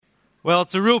Well,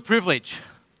 it's a real privilege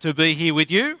to be here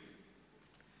with you.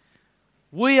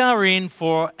 We are in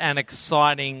for an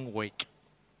exciting week.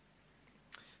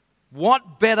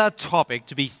 What better topic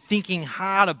to be thinking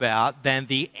hard about than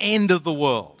the end of the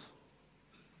world?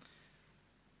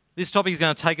 This topic is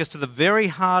going to take us to the very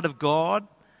heart of God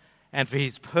and for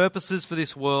His purposes for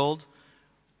this world,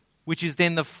 which is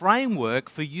then the framework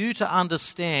for you to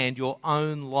understand your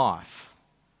own life.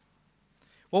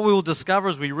 What we will discover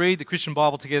as we read the Christian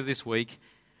Bible together this week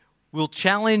will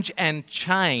challenge and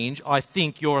change, I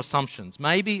think, your assumptions,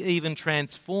 maybe even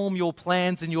transform your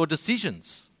plans and your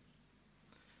decisions.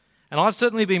 And I've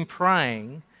certainly been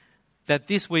praying that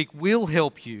this week will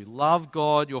help you love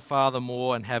God, your Father,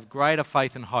 more and have greater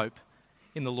faith and hope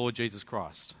in the Lord Jesus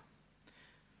Christ.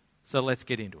 So let's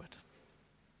get into it.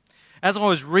 As I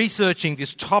was researching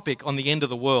this topic on the end of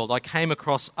the world, I came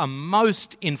across a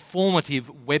most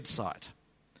informative website.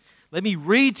 Let me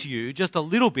read to you just a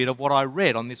little bit of what I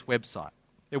read on this website.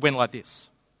 It went like this.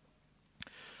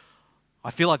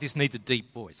 I feel like this needs a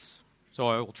deep voice, so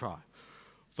I will try.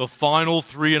 The final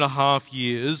 3.5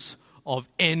 years of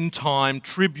end-time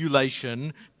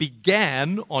tribulation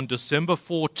began on December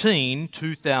 14,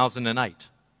 2008,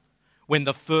 when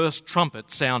the first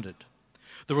trumpet sounded.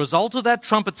 The result of that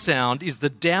trumpet sound is the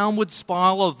downward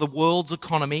spiral of the world's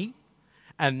economy,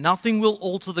 and nothing will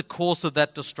alter the course of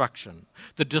that destruction.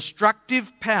 The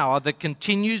destructive power that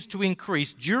continues to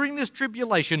increase during this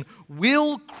tribulation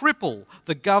will cripple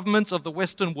the governments of the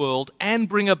Western world and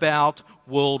bring about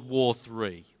World War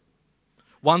III.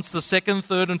 Once the second,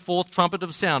 third, and fourth trumpet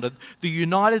have sounded, the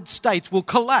United States will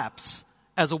collapse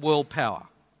as a world power.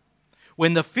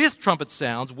 When the fifth trumpet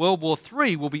sounds, World War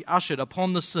III will be ushered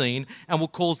upon the scene and will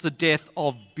cause the death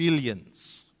of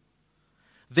billions.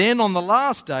 Then on the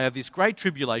last day of this great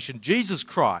tribulation, Jesus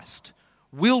Christ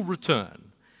will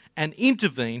return and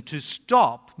intervene to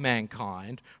stop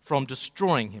mankind from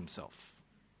destroying himself.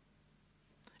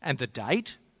 And the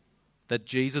date that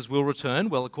Jesus will return,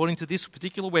 well, according to this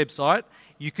particular website,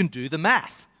 you can do the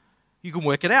math. You can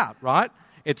work it out, right?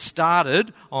 It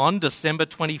started on December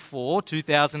 24,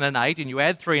 2008, and you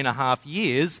add 3.5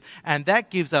 years, and that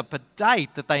gives up a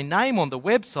date that they name on the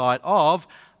website of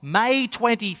May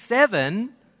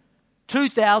 27,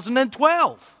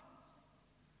 2012.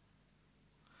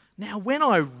 Now, when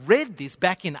I read this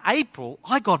back in April,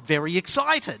 I got very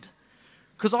excited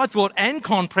because I thought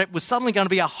Ancon Prep was suddenly going to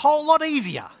be a whole lot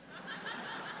easier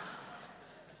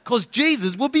because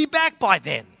Jesus will be back by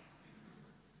then.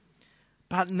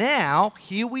 But now,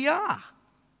 here we are.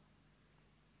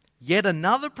 Yet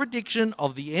another prediction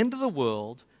of the end of the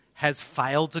world has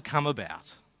failed to come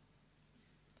about.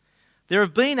 There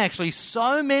have been actually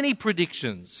so many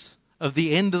predictions of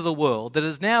the end of the world that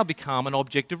has now become an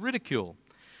object of ridicule.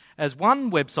 As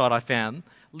one website I found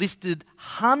listed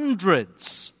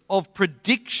hundreds of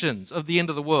predictions of the end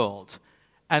of the world,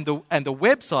 and the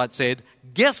website said,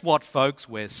 guess what, folks,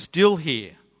 we're still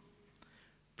here.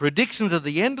 Predictions of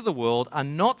the end of the world are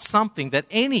not something that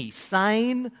any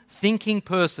sane, thinking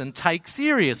person takes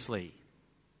seriously.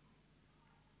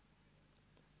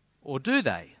 Or do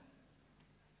they?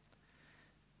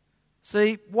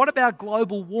 See, what about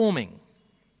global warming?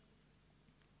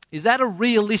 Is that a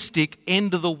realistic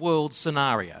end-of-the-world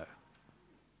scenario?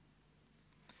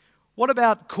 What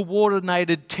about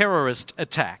coordinated terrorist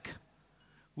attack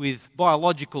with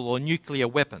biological or nuclear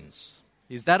weapons?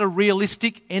 Is that a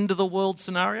realistic end-of-the-world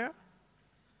scenario?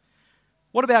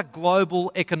 What about global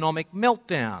economic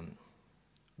meltdown?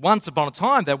 Once upon a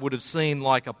time, that would have seemed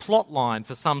like a plot line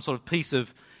for some sort of piece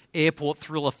of airport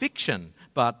thriller fiction,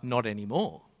 but not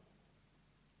anymore.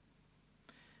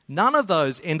 None of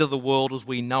those end-of-the-world as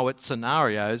we know it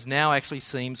scenarios now actually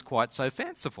seems quite so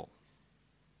fanciful.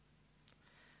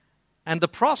 And the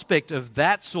prospect of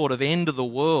that sort of end of the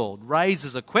world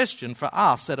raises a question for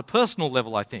us at a personal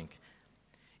level, I think.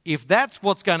 If that's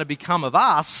what's going to become of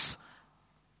us,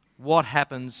 what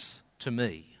happens to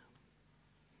me?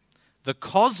 The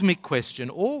cosmic question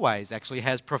always actually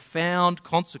has profound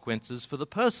consequences for the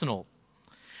personal.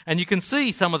 And you can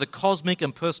see some of the cosmic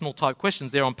and personal type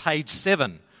questions there on page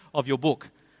 7 of your book.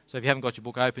 So if you haven't got your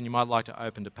book open, you might like to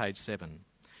open to page 7.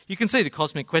 You can see the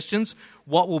cosmic questions.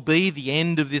 What will be the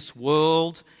end of this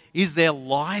world? Is there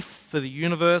life for the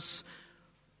universe?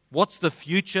 What's the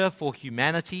future for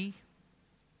humanity?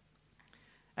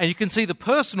 And you can see the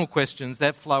personal questions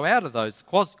that flow out of those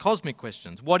cosmic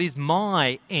questions. What is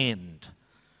my end?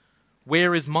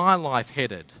 Where is my life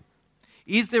headed?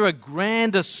 Is there a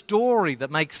grander story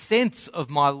that makes sense of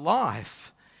my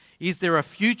life? Is there a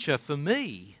future for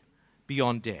me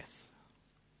beyond death?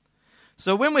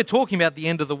 So when we're talking about the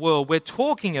end of the world, we're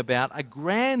talking about a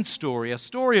grand story, a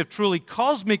story of truly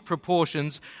cosmic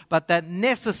proportions, but that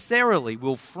necessarily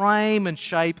will frame and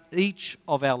shape each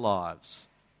of our lives.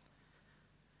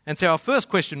 And so our first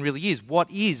question really is, what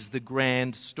is the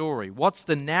grand story? What's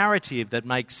the narrative that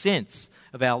makes sense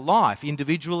of our life,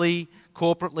 individually,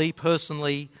 corporately,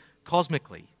 personally,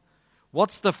 cosmically?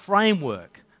 What's the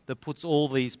framework that puts all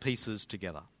these pieces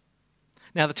together?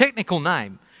 Now, the technical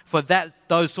name for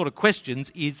those sort of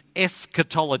questions is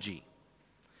eschatology.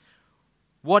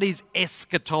 What is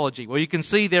eschatology? Well, you can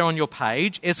see there on your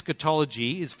page,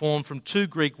 eschatology is formed from two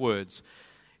Greek words.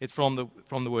 It's from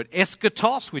the word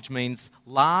eschatos, which means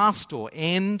last or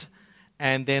end,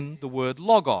 and then the word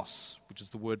logos, which is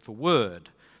the word for word.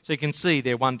 So you can see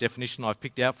there one definition I've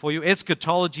picked out for you.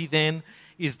 Eschatology then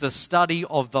is the study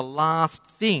of the last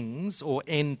things or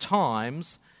end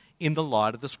times in the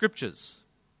light of the Scriptures.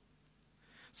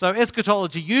 So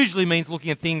eschatology usually means looking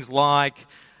at things like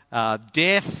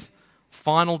death,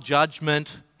 final judgment,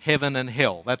 heaven and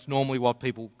hell. That's normally what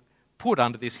people put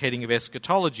under this heading of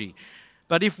eschatology.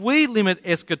 But if we limit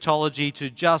eschatology to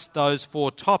just those four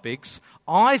topics,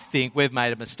 I think we've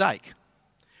made a mistake.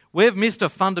 We've missed a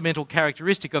fundamental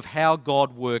characteristic of how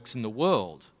God works in the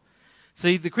world.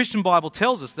 See, the Christian Bible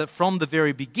tells us that from the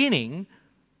very beginning,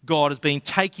 God has been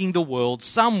taking the world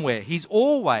somewhere. He's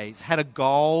always had a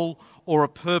goal or a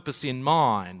purpose in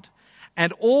mind.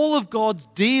 And all of God's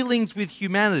dealings with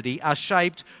humanity are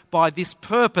shaped by this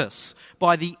purpose,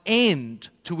 by the end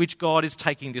to which God is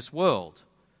taking this world.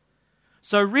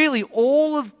 So really,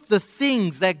 all of the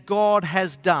things that God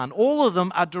has done, all of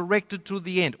them are directed to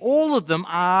the end. All of them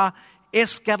are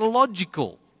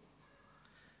eschatological.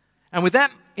 And with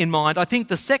that in mind, I think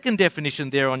the second definition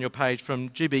there on your page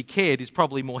from G.B. Caird is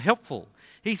probably more helpful.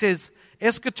 He says,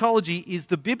 eschatology is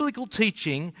the biblical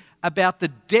teaching about the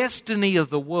destiny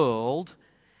of the world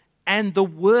and the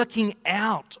working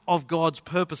out of God's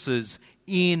purposes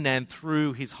in and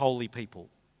through His holy people.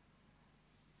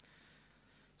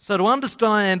 So to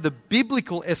understand the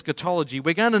biblical eschatology,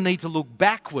 we're going to need to look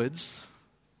backwards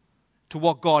to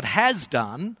what God has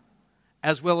done,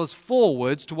 as well as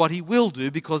forwards to what He will do,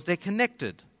 because they're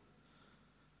connected.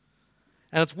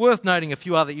 And it's worth noting a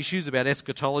few other issues about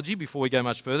eschatology before we go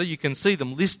much further. You can see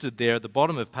them listed there at the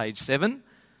bottom of page 7.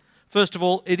 First of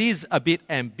all, it is a bit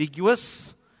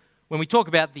ambiguous. When we talk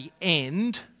about the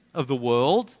end of the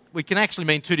world, we can actually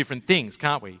mean two different things,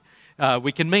 can't we?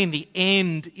 We can mean the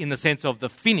end in the sense of the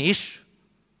finish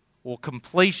or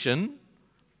completion.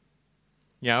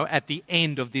 You know, at the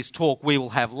end of this talk, we will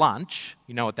have lunch.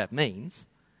 You know what that means.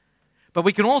 But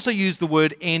we can also use the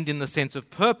word end in the sense of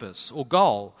purpose or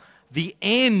goal. The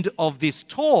end of this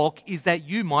talk is that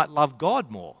you might love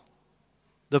God more.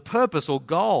 The purpose or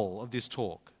goal of this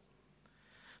talk.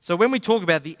 So when we talk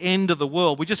about the end of the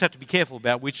world, we just have to be careful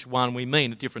about which one we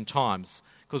mean at different times,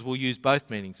 because we'll use both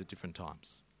meanings at different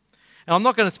times. And I'm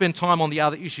not going to spend time on the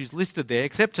other issues listed there,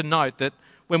 except to note that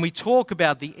when we talk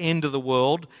about the end of the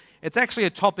world, it's actually a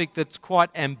topic that's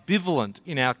quite ambivalent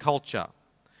in our culture,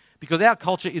 because our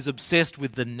culture is obsessed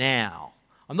with the now.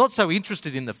 I'm not so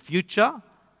interested in the future,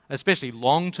 especially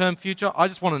long-term future. I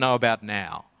just want to know about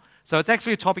now. So it's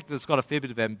actually a topic that's got a fair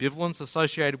bit of ambivalence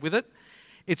associated with it.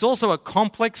 It's also a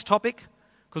complex topic,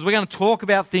 because we're going to talk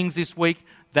about things this week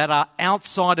that are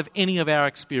outside of any of our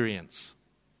experience.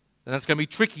 And that's going to be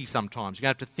tricky sometimes. You're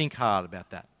going to have to think hard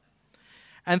about that.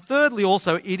 And thirdly,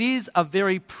 also, it is a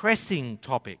very pressing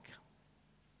topic.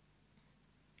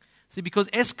 See, because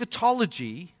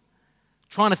eschatology,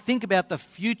 trying to think about the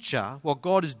future, what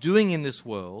God is doing in this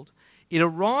world, it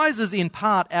arises in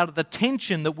part out of the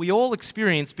tension that we all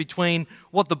experience between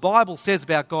what the Bible says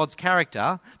about God's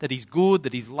character, that He's good,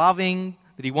 that He's loving,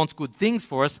 that He wants good things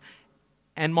for us,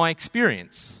 and my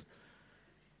experience.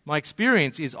 My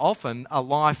experience is often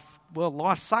life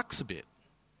sucks a bit.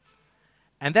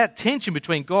 And that tension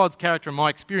between God's character and my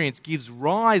experience gives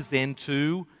rise then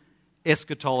to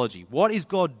eschatology. What is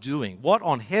God doing? What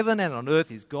on heaven and on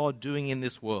earth is God doing in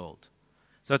this world?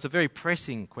 So it's a very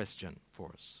pressing question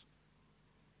for us.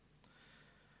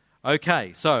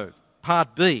 Okay, so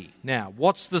part B. Now,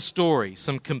 what's the story?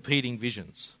 Some competing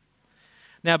visions.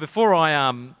 Now, before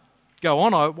I go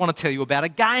on, I want to tell you about a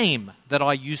game that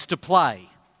I used to play.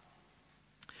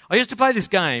 I used to play this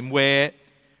game where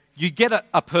you get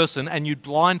a person and you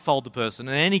blindfold the person.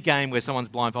 And any game where someone's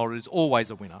blindfolded is always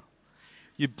a winner.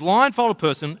 You blindfold a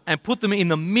person and put them in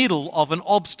the middle of an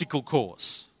obstacle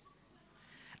course.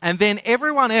 And then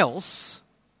everyone else,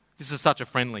 this is such a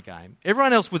friendly game,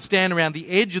 everyone else would stand around the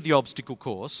edge of the obstacle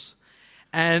course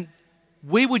and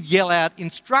we would yell out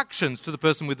instructions to the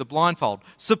person with the blindfold,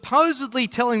 supposedly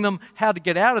telling them how to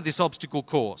get out of this obstacle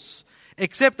course,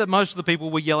 except that most of the people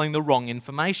were yelling the wrong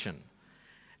information.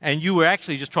 And you were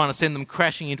actually just trying to send them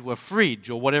crashing into a fridge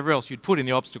or whatever else you'd put in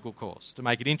the obstacle course to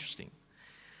make it interesting.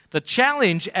 The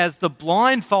challenge as the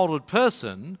blindfolded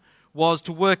person was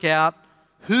to work out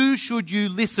who should you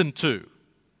listen to.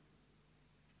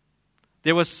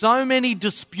 There were so many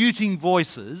disputing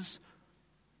voices.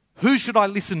 Who should I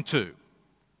listen to?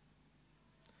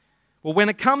 Well, when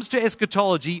it comes to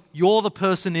eschatology, you're the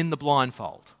person in the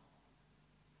blindfold.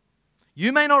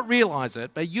 You may not realize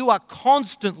it, but you are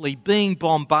constantly being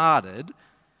bombarded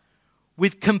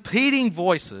with competing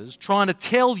voices trying to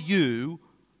tell you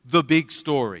the big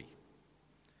story.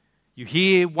 You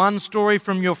hear one story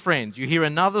from your friends, you hear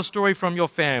another story from your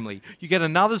family, you get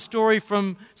another story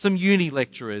from some uni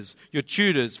lecturers, your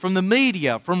tutors, from the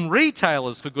media, from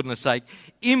retailers, for goodness sake.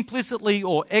 Implicitly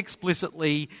or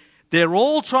explicitly, they're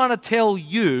all trying to tell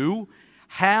you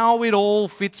how it all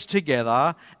fits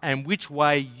together and which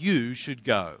way you should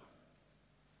go.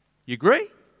 You agree?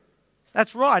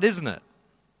 That's right, isn't it?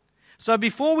 So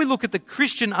before we look at the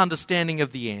Christian understanding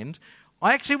of the end,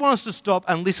 I actually want us to stop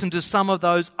and listen to some of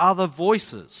those other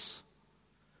voices.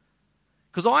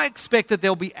 Because I expect that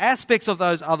there'll be aspects of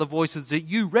those other voices that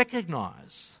you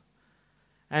recognise.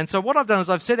 And so what I've done is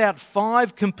I've set out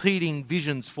 5 competing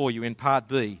visions for you in Part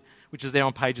B, which is there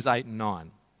on pages 8 and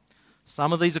 9.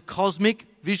 Some of these are cosmic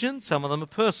visions, some of them are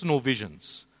personal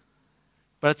visions.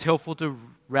 But it's helpful to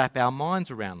wrap our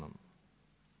minds around them.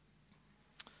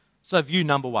 So view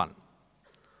number 1,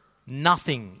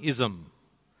 nothingism.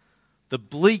 The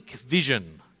bleak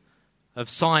vision of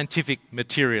scientific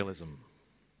materialism.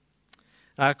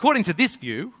 According to this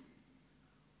view,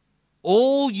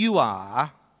 all you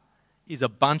are is a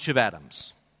bunch of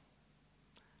atoms.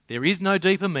 There is no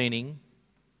deeper meaning.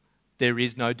 There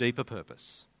is no deeper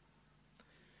purpose.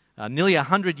 Nearly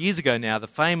 100 years ago now, the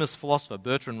famous philosopher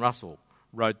Bertrand Russell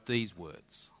wrote these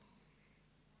words: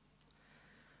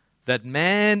 that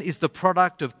man is the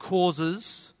product of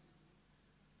causes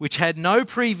which had no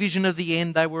prevision of the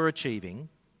end they were achieving,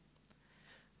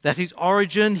 that his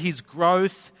origin, his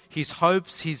growth, his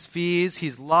hopes, his fears,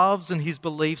 his loves and his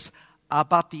beliefs are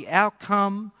but the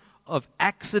outcome of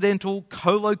accidental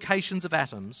collocations of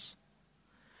atoms,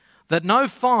 that no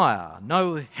fire,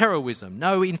 no heroism,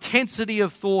 no intensity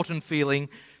of thought and feeling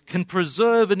can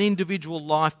preserve an individual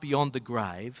life beyond the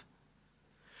grave,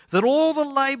 that all the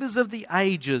labours of the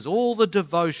ages, all the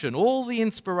devotion, all the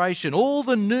inspiration, all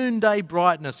the noonday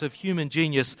brightness of human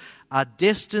genius are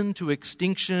destined to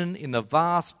extinction in the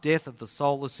vast death of the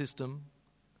solar system,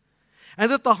 and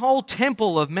that the whole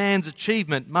temple of man's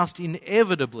achievement must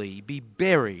inevitably be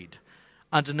buried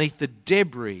underneath the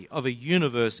debris of a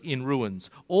universe in ruins.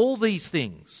 All these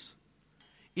things,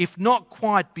 if not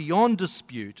quite beyond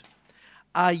dispute,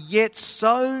 are yet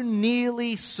so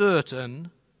nearly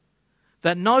certain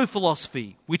that no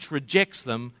philosophy which rejects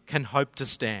them can hope to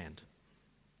stand.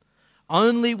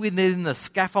 Only within the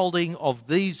scaffolding of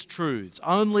these truths,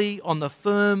 only on the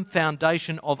firm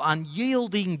foundation of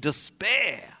unyielding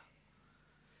despair,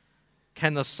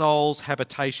 can the soul's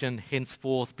habitation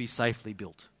henceforth be safely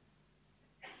built.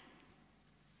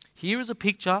 Here is a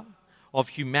picture of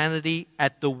humanity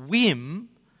at the whim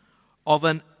of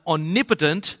an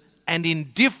omnipotent and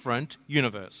indifferent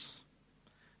universe,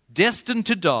 destined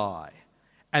to die,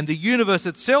 and the universe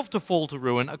itself to fall to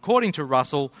ruin. According to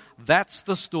Russell, that's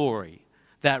the story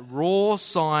that raw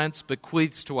science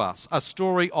bequeaths to us, a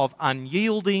story of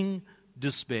unyielding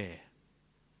despair.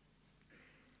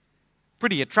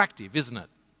 Pretty attractive, isn't it?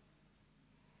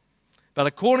 But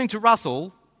according to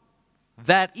Russell,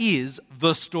 that is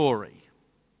the story.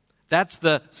 That's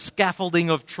the scaffolding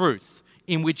of truth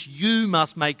in which you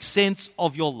must make sense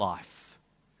of your life.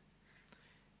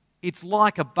 It's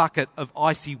like a bucket of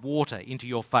icy water into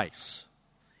your face.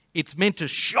 It's meant to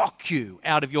shock you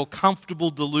out of your comfortable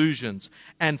delusions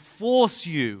and force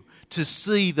you to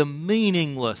see the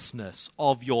meaninglessness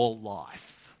of your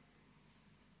life.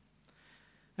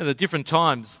 At different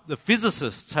times, the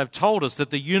physicists have told us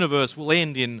that the universe will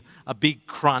end in a big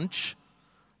crunch,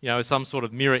 some sort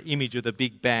of mirror image of the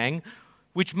Big Bang,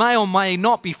 which may or may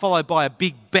not be followed by a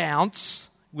big bounce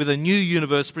with a new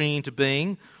universe springing into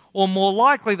being. Or more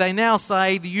likely, they now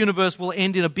say the universe will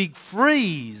end in a big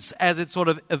freeze as it sort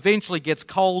of eventually gets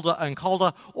colder and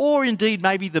colder, or indeed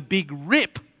maybe the big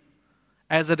rip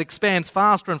as it expands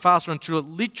faster and faster until it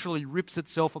literally rips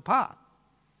itself apart.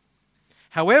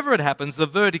 However it happens, the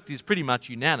verdict is pretty much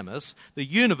unanimous. The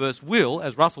universe will,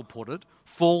 as Russell put it,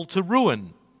 fall to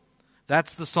ruin.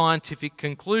 That's the scientific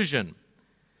conclusion.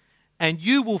 and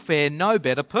you will fare no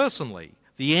better personally.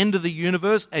 The end of the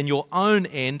universe and your own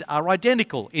end are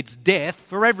identical. It's death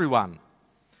for everyone.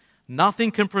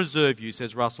 Nothing can preserve you,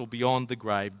 says Russell, beyond the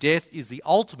grave. Death is the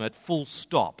ultimate full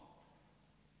stop.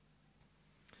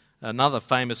 Another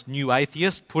famous new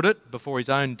atheist put it before his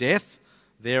own death.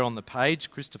 There on the page,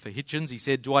 Christopher Hitchens, he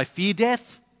said, "Do I fear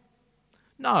death?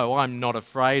 No, I'm not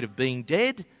afraid of being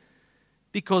dead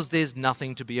because there's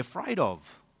nothing to be afraid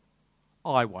of.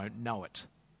 I won't know it.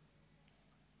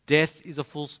 Death is a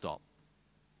full stop.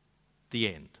 The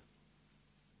end."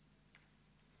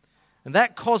 And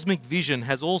that cosmic vision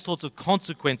has all sorts of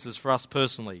consequences for us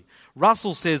personally.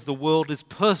 Russell says the world is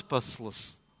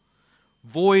purposeless,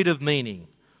 void of meaning.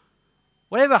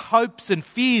 Whatever hopes and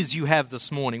fears you have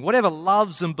this morning, whatever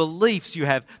loves and beliefs you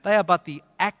have, they are but the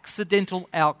accidental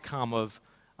outcome of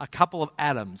a couple of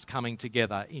atoms coming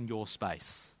together in your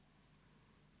space.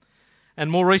 And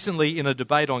more recently, in a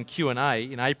debate on Q&A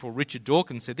in April, Richard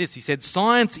Dawkins said this. He said,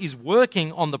 "Science is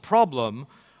working on the problem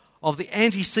of the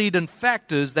antecedent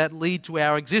factors that lead to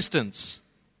our existence.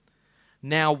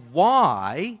 Now,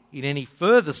 why, in any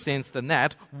further sense than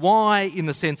that, why in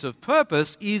the sense of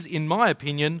purpose is, in my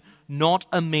opinion, not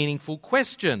a meaningful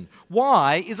question.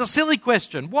 Why is a silly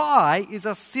question. Why is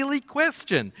a silly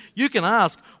question. You can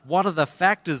ask, what are the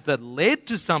factors that led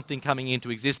to something coming into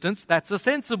existence? That's a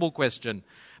sensible question.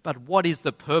 But what is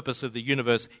the purpose of the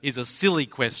universe is a silly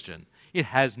question. It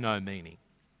has no meaning.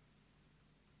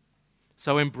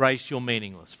 So embrace your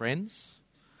meaningless, friends.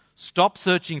 Stop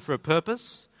searching for a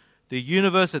purpose. The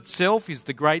universe itself is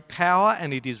the great power,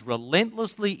 and it is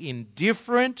relentlessly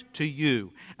indifferent to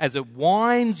you as it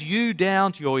winds you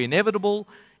down to your inevitable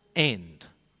end,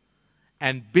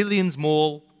 and billions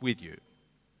more with you.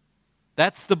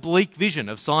 That's the bleak vision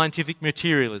of scientific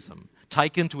materialism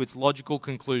taken to its logical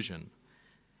conclusion.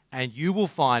 And you will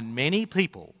find many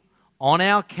people on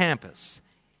our campus,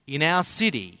 in our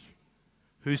city,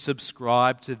 who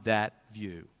subscribe to that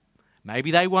view.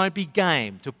 Maybe they won't be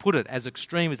game to put it as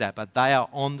extreme as that, but they are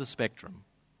on the spectrum.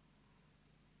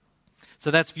 So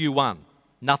that's view one,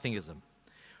 nothingism.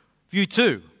 View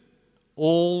two,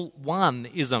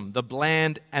 all-one-ism, the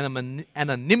bland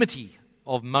anonymity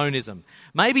of monism.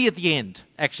 Maybe at the end,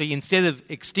 actually, instead of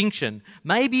extinction,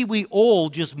 maybe we all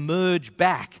just merge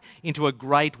back into a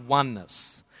great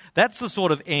oneness. That's the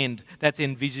sort of end that's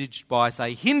envisaged by,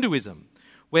 say, Hinduism,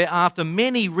 where after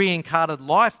many reincarnated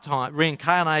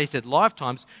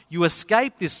lifetimes, you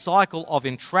escape this cycle of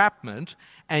entrapment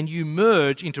and you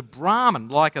merge into Brahman,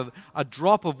 like a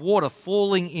drop of water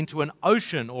falling into an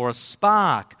ocean or a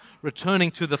spark returning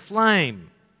to the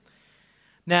flame.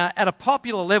 Now, at a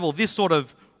popular level, this sort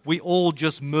of we all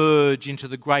just merge into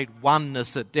the great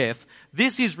oneness at death,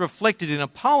 this is reflected in a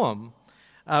poem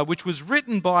which was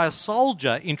written by a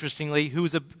soldier, interestingly, who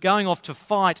was going off to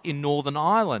fight in Northern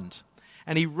Ireland.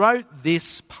 And he wrote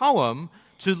this poem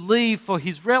to leave for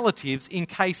his relatives in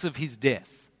case of his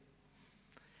death.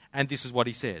 And this is what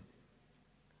he said.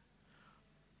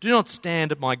 "Do not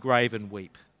stand at my grave and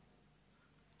weep.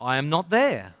 I am not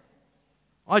there.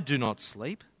 I do not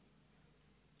sleep.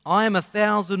 I am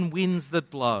 1,000 winds that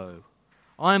blow.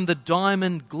 I am the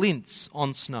diamond glints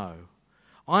on snow.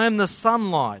 I am the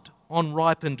sunlight on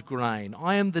ripened grain.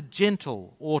 I am the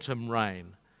gentle autumn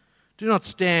rain. Do not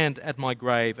stand at my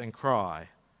grave and cry.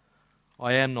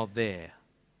 I am not there.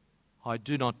 I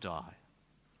do not die."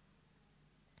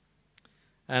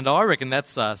 And I reckon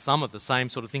that's some of the same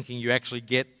sort of thinking you actually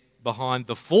get behind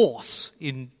the Force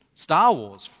in Star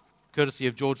Wars, courtesy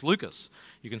of George Lucas.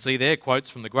 You can see there quotes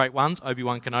from the great ones,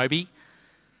 Obi-Wan Kenobi.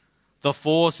 "The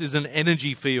Force is an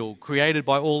energy field created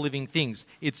by all living things.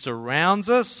 It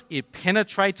surrounds us, it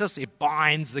penetrates us, it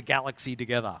binds the galaxy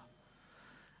together."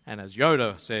 And as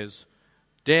Yoda says,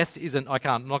 death is I'm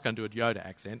not going to do a Yoda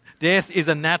accent. Death is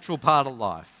a natural part of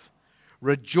life.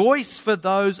 Rejoice for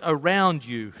those around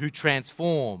you who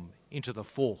transform into the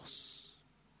Force.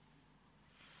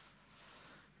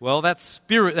 Well, that's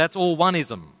all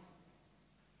oneism.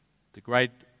 The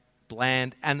great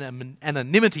bland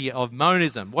anonymity of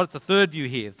monism. What's the third view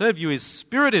here? The third view is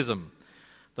spiritism,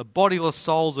 the bodiless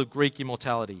souls of Greek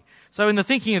immortality. So in the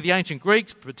thinking of the ancient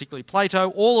Greeks, particularly Plato,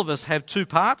 all of us have two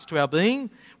parts to our being.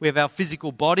 We have our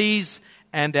physical bodies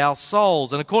and our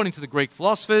souls. And according to the Greek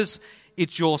philosophers,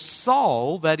 it's your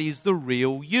soul that is the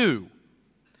real you.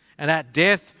 And at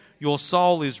death, your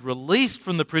soul is released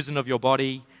from the prison of your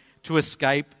body to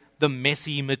escape the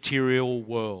messy material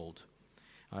world.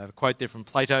 I have a quote there from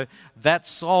Plato. "That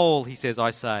soul," he says,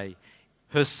 "I say,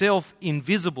 herself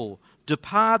invisible,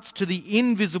 departs to the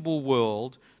invisible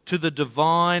world, to the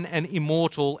divine and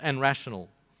immortal and rational.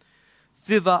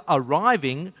 thither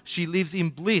arriving, she lives in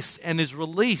bliss and is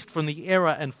released from the error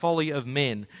and folly of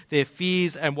men, their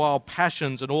fears and wild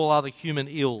passions and all other human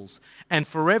ills, and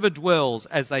forever dwells,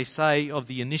 as they say of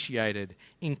the initiated,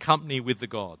 in company with the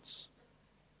gods.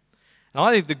 And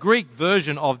I think the Greek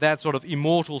version of that sort of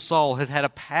immortal soul has had a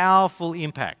powerful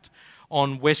impact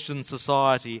on Western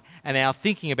society and our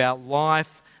thinking about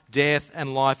life, death,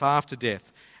 and life after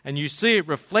death. And you see it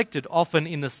reflected often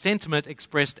in the sentiment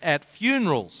expressed at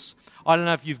funerals. I don't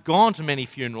know if you've gone to many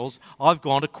funerals. I've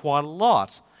gone to quite a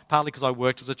lot, partly because I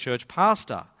worked as a church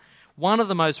pastor. One of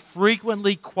the most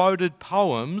frequently quoted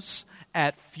poems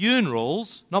at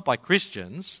funerals, not by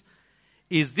Christians,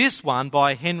 is this one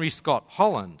by Henry Scott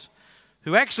Holland,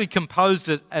 who actually composed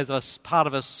it as a part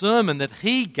of a sermon that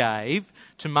he gave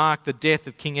to mark the death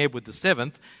of King Edward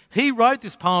VII. He wrote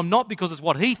this poem not because it's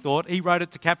what he thought, he wrote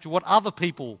it to capture what other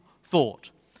people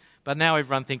thought. But now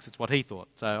everyone thinks it's what he thought,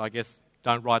 so I guess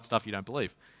don't write stuff you don't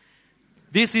believe.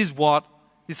 This is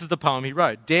the poem he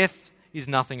wrote. Death is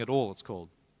nothing at all, it's called.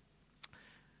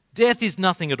 Death is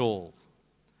nothing at all.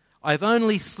 I've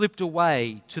only slipped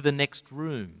away to the next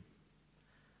room.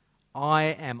 I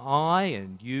am I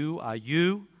and you are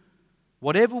you.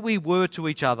 Whatever we were to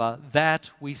each other,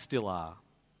 that we still are.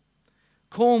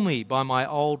 Call me by my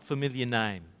old familiar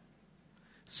name.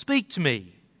 Speak to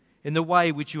me in the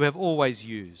way which you have always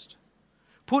used.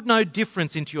 Put no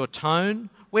difference into your tone.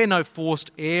 Wear no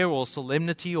forced air or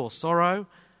solemnity or sorrow.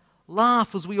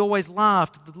 Laugh as we always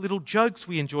laughed at the little jokes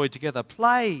we enjoyed together.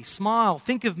 Play, smile,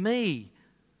 think of me.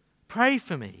 Pray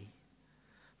for me.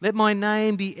 Let my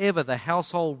name be ever the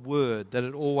household word that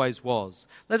it always was.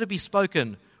 Let it be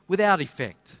spoken without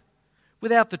effect,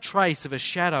 without the trace of a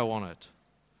shadow on it.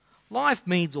 Life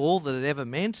means all that it ever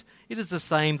meant. It is the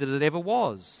same that it ever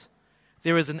was.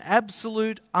 There is an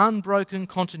absolute, unbroken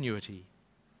continuity.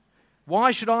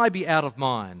 Why should I be out of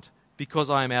mind because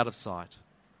I am out of sight?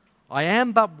 I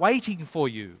am but waiting for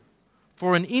you,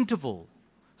 for an interval,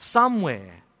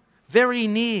 somewhere, very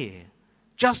near,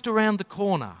 just around the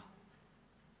corner.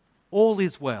 All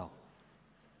is well.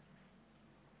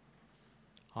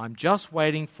 I'm just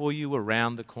waiting for you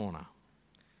around the corner.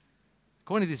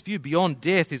 According to this view, beyond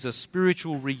death is a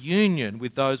spiritual reunion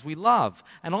with those we love.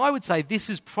 And I would say this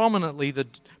is probably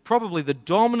the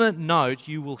dominant note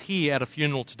you will hear at a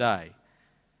funeral today.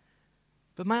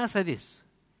 But may I say this?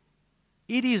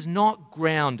 It is not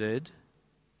grounded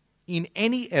in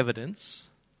any evidence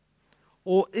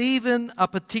or even a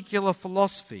particular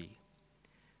philosophy.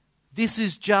 This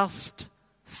is just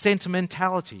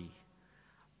sentimentality,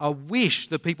 a wish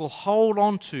that people hold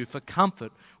on to for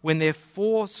comfort when they're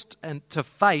forced to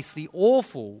face the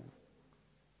awful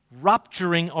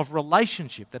rupturing of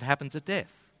relationship that happens at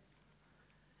death.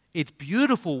 It's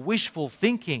beautiful, wishful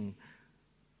thinking,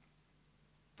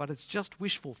 but it's just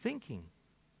wishful thinking.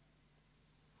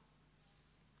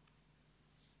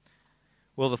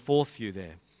 Well, the fourth view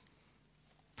there,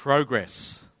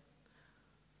 progress.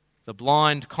 The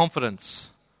blind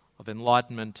confidence of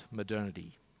Enlightenment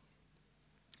modernity.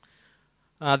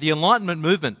 The Enlightenment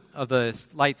movement of the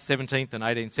late 17th and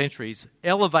 18th centuries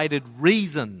elevated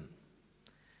reason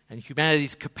and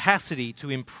humanity's capacity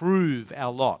to improve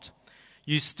our lot.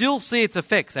 You still see its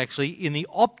effects, actually, in the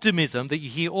optimism that you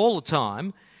hear all the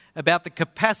time about the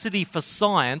capacity for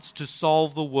science to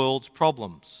solve the world's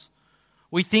problems.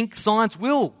 We think science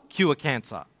will cure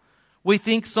cancer. We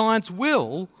think science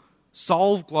will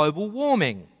solve global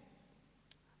warming.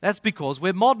 That's because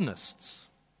we're modernists.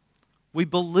 We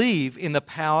believe in the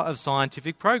power of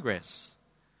scientific progress.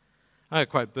 I'm going to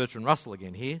quote Bertrand Russell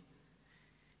again here.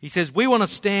 He says, "We want to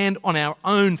stand on our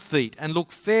own feet and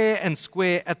look fair and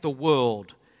square at the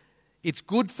world. Its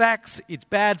good facts, its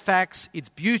bad facts, its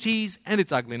beauties and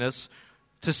its ugliness,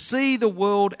 to see the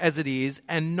world as it is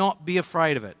and not be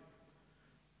afraid of it.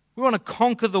 We want to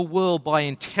conquer the world by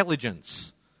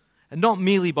intelligence, and not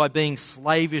merely by being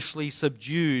slavishly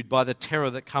subdued by the terror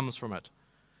that comes from it.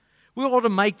 We ought to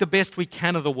make the best we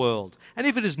can of the world, and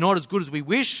if it is not as good as we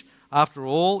wish, after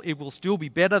all, it will still be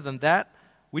better than that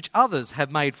which others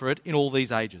have made for it in all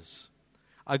these ages.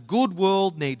 A good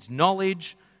world needs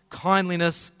knowledge,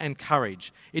 kindliness, and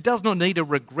courage. It does not need a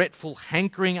regretful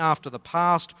hankering after the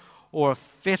past or a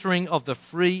fettering of the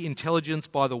free intelligence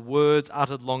by the words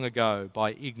uttered long ago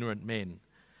by ignorant men.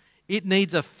 It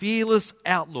needs a fearless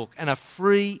outlook and a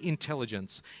free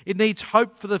intelligence. It needs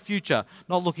hope for the future,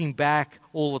 not looking back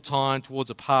all the time towards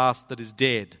a past that is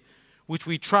dead, which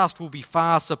we trust will be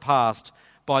far surpassed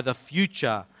by the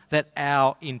future that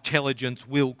our intelligence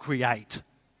will create."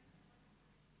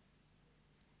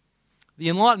 The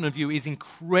Enlightenment view is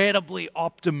incredibly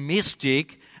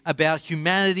optimistic about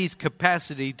humanity's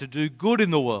capacity to do good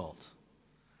in the world.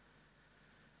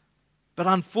 But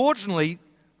unfortunately,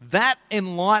 that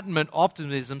Enlightenment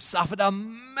optimism suffered a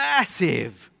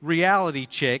massive reality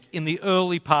check in the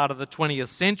early part of the 20th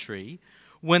century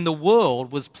when the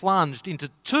world was plunged into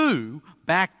 2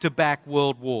 back-to-back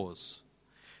world wars.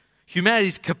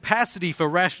 Humanity's capacity for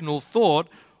rational thought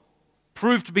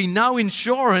proved to be no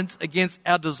insurance against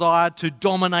our desire to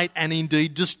dominate and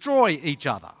indeed destroy each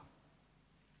other.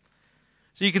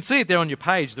 So you can see it there on your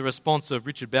page, the response of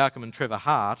Richard Bauckham and Trevor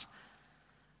Hart.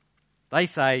 They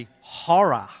say,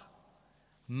 horror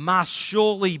must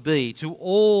surely be, to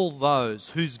all those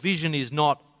whose vision is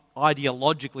not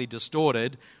ideologically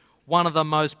distorted, one of the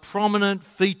most prominent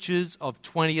features of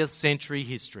 20th century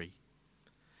history.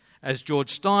 As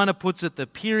George Steiner puts it, the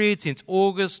period since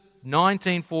August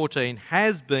 1914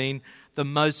 has been the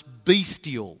most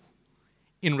bestial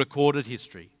in recorded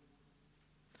history.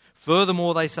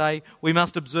 Furthermore, they say, we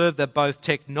must observe that both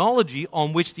technology,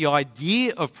 on which the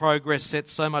idea of progress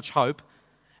sets so much hope,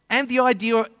 and the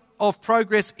idea of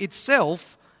progress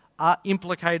itself are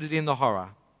implicated in the horror.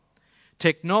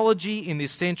 Technology in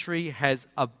this century has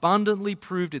abundantly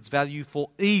proved its value for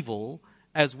evil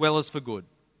as well as for good.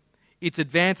 Its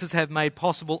advances have made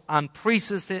possible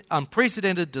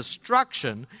unprecedented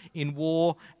destruction in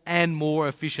war and more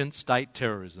efficient state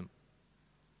terrorism.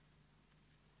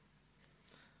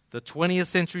 The 20th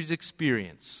century's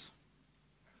experience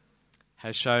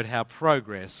has showed how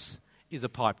progress is a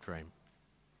pipe dream.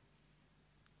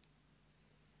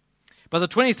 But the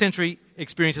 20th century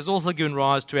experience has also given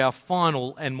rise to our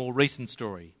final and more recent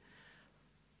story,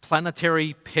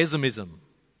 planetary pessimism,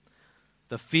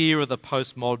 the fear of the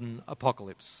postmodern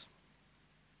apocalypse.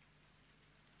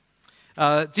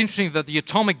 It's interesting that the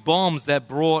atomic bombs that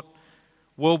brought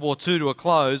World War II to a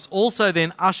close also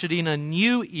then ushered in a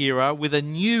new era with a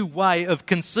new way of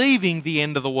conceiving the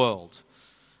end of the world,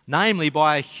 namely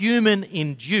by a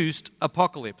human-induced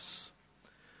apocalypse.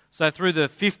 So through the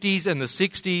 50s and the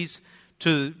 60s,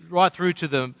 right through to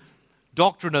the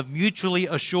doctrine of mutually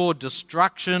assured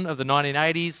destruction of the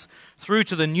 1980s, through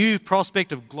to the new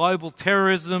prospect of global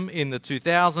terrorism in the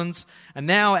 2000s, and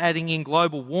now adding in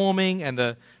global warming and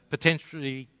the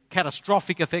potentially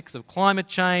catastrophic effects of climate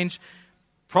change,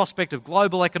 prospect of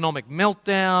global economic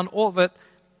meltdown, all of it.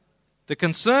 The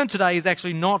concern today is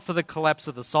actually not for the collapse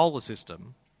of the solar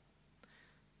system,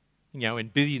 in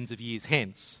billions of years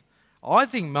hence. I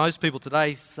think most people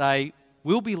today say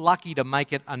we'll be lucky to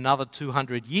make it another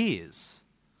 200 years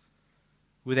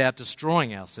without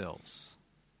destroying ourselves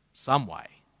some way.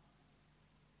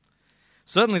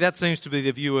 Certainly that seems to be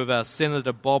the view of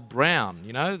Senator Bob Brown,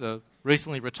 the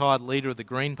recently retired leader of the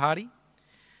Green Party.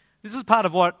 This is part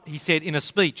of what he said in a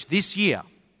speech this year,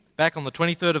 back on the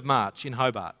 23rd of March in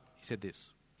Hobart. He said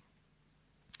this: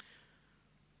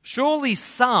 "Surely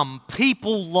some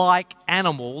people-like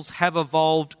animals have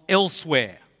evolved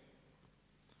elsewhere.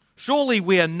 Surely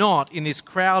we are not, in this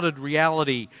crowded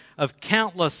reality of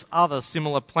countless other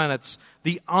similar planets,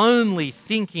 the only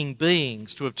thinking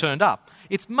beings to have turned up.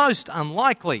 It's most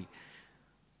unlikely.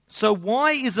 So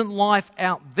why isn't life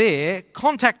out there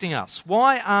contacting us?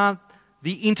 Why aren't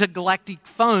the intergalactic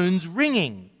phones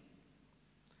ringing?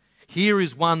 Here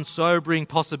is one sobering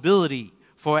possibility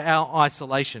for our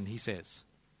isolation," he says.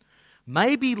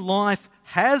 "Maybe life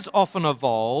has often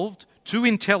evolved to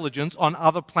intelligence on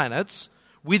other planets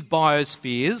with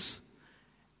biospheres,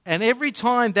 and every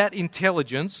time that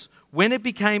intelligence, when it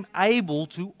became able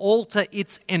to alter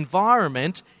its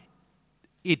environment,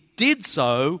 it did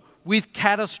so with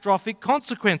catastrophic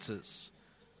consequences.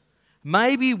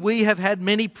 Maybe we have had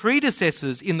many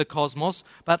predecessors in the cosmos,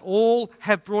 but all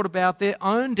have brought about their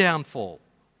own downfall.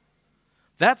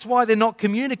 That's why they're not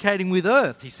communicating with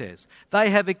Earth," he says.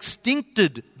 "They have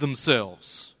extincted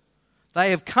themselves. They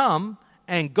have come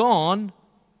and gone,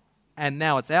 and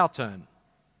now it's our turn."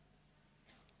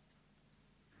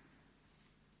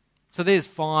 So there's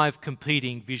 5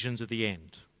 competing visions of the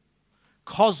end.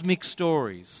 Cosmic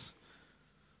stories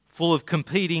full of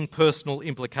competing personal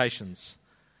implications.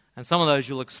 And some of those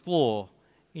you'll explore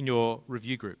in your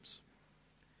review groups.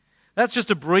 That's just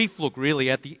a brief look, really,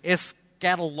 at the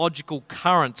eschatological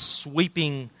currents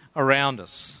sweeping around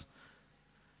us.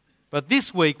 But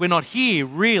this week, we're not here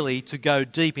really to go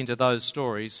deep into those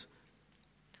stories.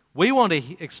 We want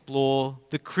to explore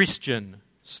the Christian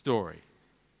story.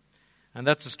 And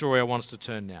that's the story I want us to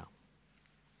turn now.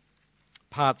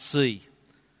 Part C,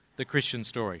 the Christian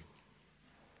story.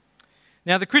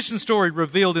 Now, the Christian story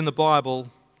revealed in the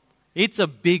Bible, it's a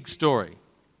big story.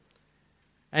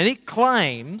 And it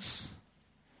claims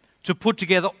to put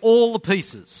together all the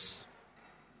pieces.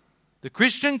 The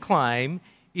Christian claim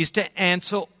is to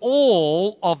answer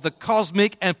all of the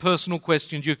cosmic and personal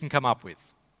questions you can come up with.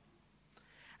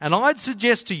 And I'd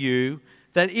suggest to you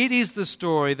that it is the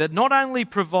story that not only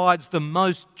provides the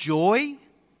most joy,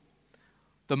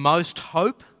 the most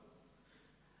hope,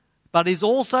 but is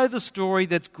also the story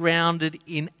that's grounded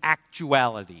in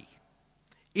actuality.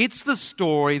 It's the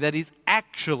story that is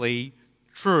actually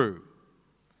true.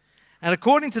 And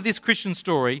according to this Christian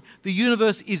story, the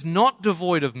universe is not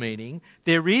devoid of meaning,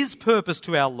 there is purpose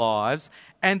to our lives,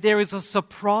 and there is a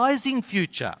surprising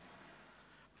future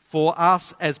for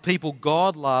us as people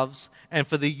God loves and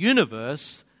for the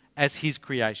universe as His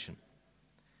creation.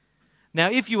 Now,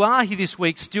 if you are here this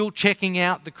week still checking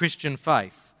out the Christian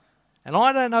faith, and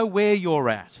I don't know where you're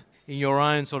at in your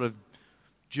own sort of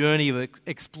journey of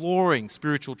exploring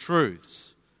spiritual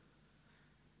truths,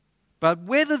 but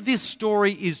whether this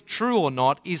story is true or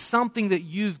not is something that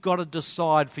you've got to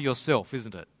decide for yourself,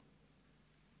 isn't it?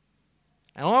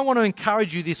 And I want to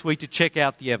encourage you this week to check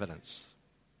out the evidence.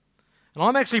 And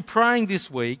I'm actually praying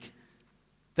this week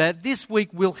that this week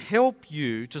will help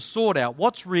you to sort out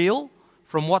what's real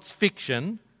from what's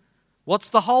fiction, what's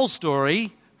the whole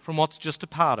story from what's just a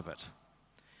part of it.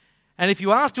 And if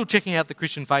you are still checking out the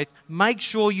Christian faith, make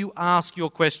sure you ask your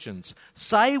questions.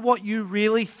 Say what you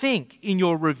really think in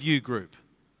your review group.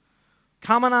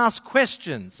 Come and ask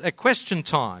questions at question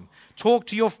time. Talk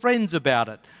to your friends about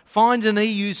it. Find an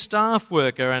EU staff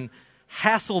worker and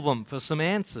hassle them for some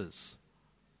answers.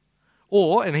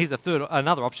 Or, and here's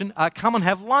another option, come and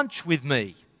have lunch with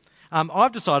me.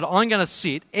 I've decided I'm going to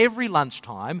sit every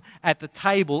lunchtime at the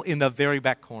table in the very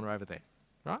back corner over there.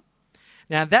 Right?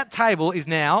 Now, that table is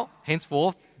now,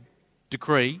 henceforth,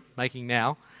 decree, making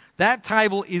now, that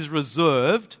table is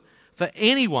reserved for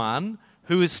anyone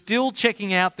who is still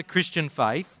checking out the Christian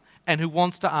faith and who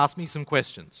wants to ask me some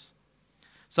questions.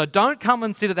 So don't come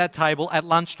and sit at that table at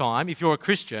lunchtime if you're a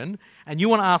Christian and you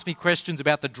want to ask me questions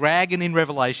about the dragon in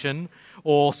Revelation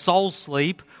or soul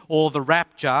sleep or the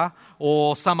rapture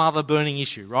or some other burning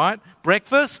issue, right?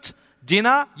 Breakfast,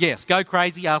 dinner, yes, go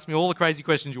crazy, ask me all the crazy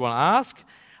questions you want to ask.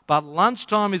 But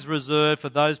lunchtime is reserved for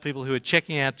those people who are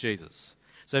checking out Jesus.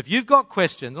 So if you've got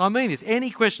questions, and I mean this, any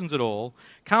questions at all,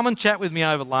 come and chat with me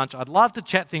over lunch. I'd love to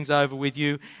chat things over with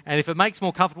you. And if it makes it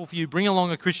more comfortable for you, bring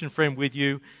along a Christian friend with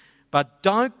you. But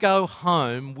don't go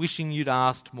home wishing you'd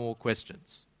asked more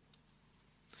questions.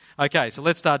 Okay, so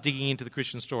let's start digging into the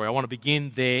Christian story. I want to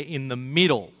begin there in the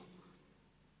middle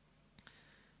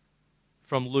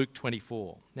from Luke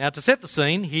 24. Now, to set the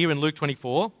scene here in Luke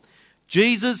 24,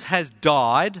 Jesus has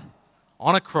died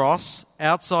on a cross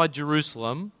outside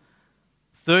Jerusalem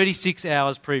 36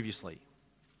 hours previously.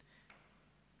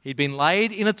 He'd been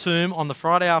laid in a tomb on the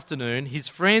Friday afternoon. His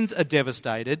friends are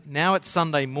devastated. Now it's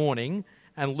Sunday morning,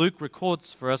 and Luke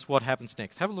records for us what happens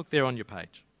next. Have a look there on your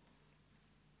page.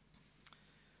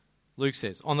 Luke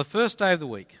says, on the first day of the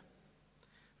week,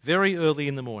 very early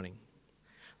in the morning,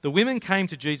 the women came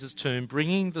to Jesus' tomb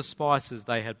bringing the spices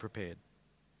they had prepared.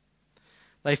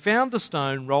 They found the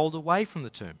stone rolled away from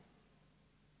the tomb.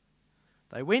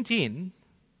 They went in,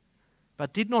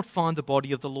 but did not find the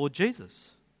body of the Lord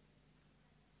Jesus.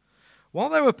 While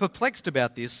they were perplexed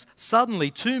about this, suddenly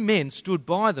 2 men stood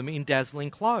by them in dazzling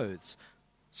clothes.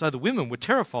 So the women were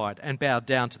terrified and bowed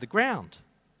down to the ground.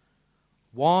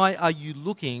 Why are you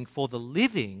looking for the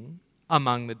living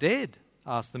among the dead?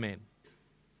 Asked the men.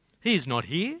 He is not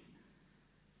here,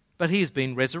 but he has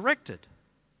been resurrected.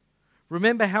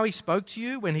 Remember how he spoke to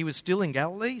you when he was still in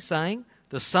Galilee, saying,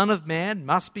 the Son of Man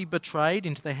must be betrayed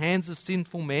into the hands of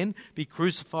sinful men, be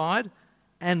crucified,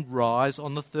 and rise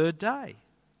on the 3rd day.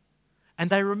 And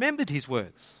they remembered his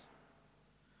words.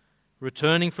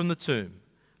 Returning from the tomb,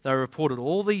 they reported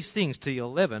all these things to the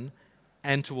 11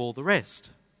 and to all the rest.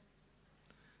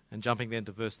 And jumping then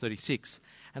to verse 36.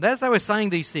 And as they were saying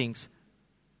these things,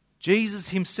 Jesus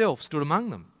himself stood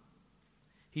among them.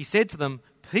 He said to them,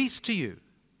 peace to you.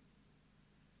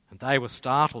 And they were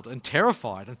startled and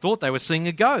terrified and thought they were seeing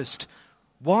a ghost.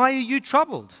 Why are you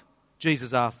troubled?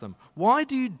 Jesus asked them. Why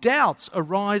do doubts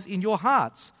arise in your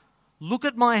hearts? Look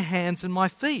at my hands and my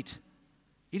feet.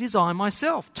 It is I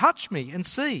myself. Touch me and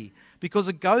see, because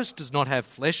a ghost does not have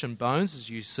flesh and bones as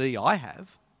you see I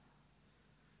have.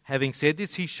 Having said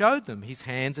this, he showed them his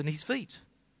hands and his feet.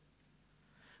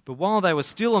 But while they were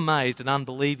still amazed and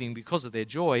unbelieving because of their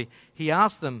joy, he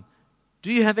asked them,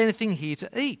 do you have anything here to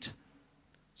eat?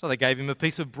 So they gave him a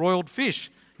piece of broiled fish.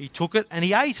 He took it and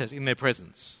he ate it in their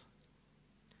presence.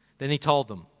 Then he told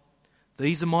them,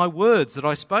 these are my words that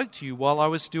I spoke to you while I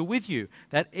was still with you,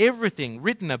 that everything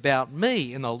written about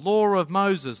me in the law of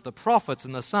Moses, the prophets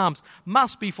and the Psalms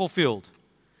must be fulfilled.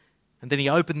 And then he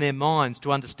opened their minds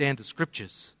to understand the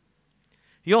Scriptures.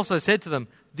 He also said to them,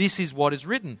 this is what is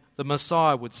written, the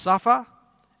Messiah would suffer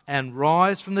and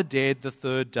rise from the dead the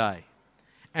third day.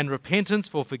 And repentance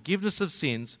for forgiveness of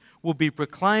sins will be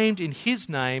proclaimed in his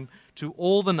name to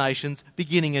all the nations,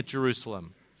 beginning at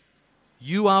Jerusalem.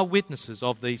 You are witnesses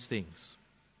of these things.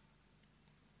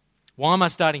 Why am I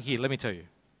starting here? Let me tell you.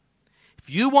 If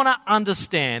you want to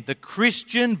understand the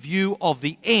Christian view of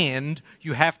the end,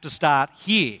 you have to start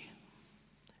here,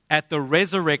 at the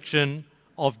resurrection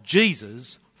of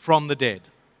Jesus from the dead.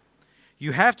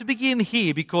 You have to begin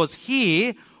here because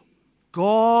here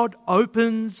God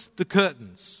opens the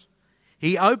curtains.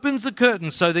 He opens the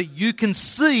curtains so that you can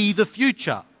see the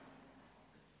future.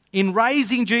 In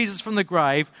raising Jesus from the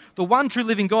grave, the one true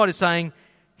living God is saying,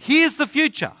 here's the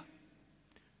future.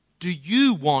 Do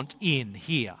you want in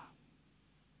here?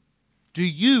 Do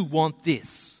you want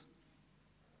this?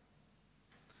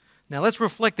 Now let's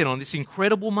reflect then on this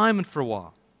incredible moment for a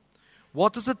while.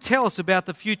 What does it tell us about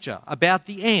the future, about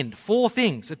the end? 4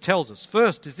 things it tells us.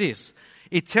 First is this.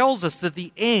 It tells us that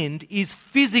the end is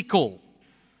physical,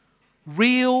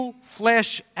 real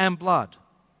flesh and blood.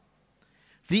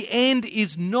 The end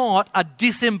is not a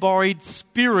disembodied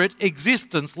spirit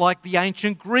existence like the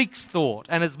ancient Greeks thought,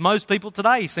 and as most people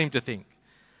today seem to think.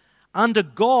 Under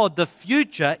God, the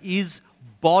future is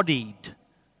bodied.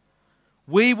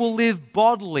 We will live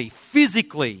bodily,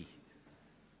 physically.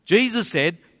 Jesus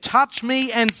said, touch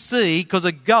me and see, because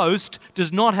a ghost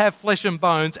does not have flesh and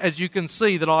bones, as you can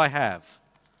see that I have.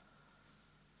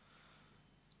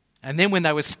 And then when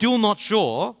they were still not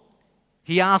sure,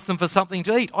 he asked them for something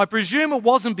to eat. I presume it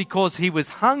wasn't because he was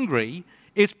hungry.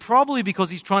 It's probably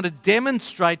because he's trying to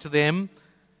demonstrate to them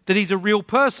that he's a real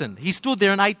person. He stood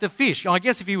there and ate the fish. I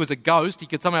guess if he was a ghost, he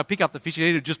could somehow pick up the fish and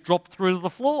eat it, just drop through to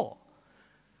the floor.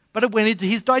 But it went into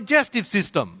his digestive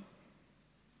system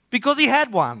because he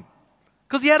had one,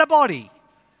 because he had a body.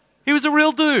 He was a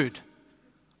real dude,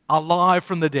 alive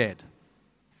from the dead,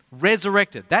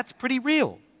 resurrected. That's pretty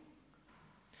real.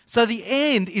 So the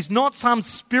end is not some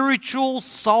spiritual,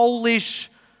 soulish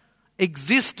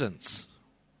existence.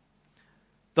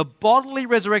 The bodily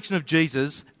resurrection of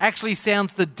Jesus actually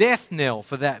sounds the death knell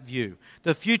for that view.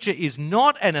 The future is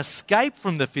not an escape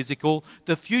from the physical.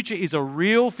 The future is a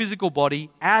real physical body,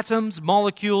 atoms,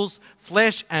 molecules,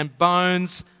 flesh and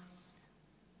bones.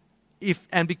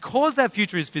 And because that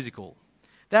future is physical,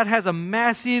 that has a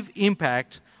massive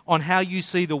impact on how you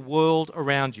see the world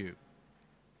around you.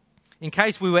 In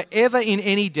case we were ever in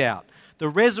any doubt, the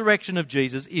resurrection of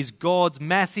Jesus is God's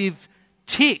massive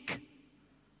tick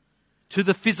to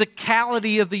the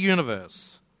physicality of the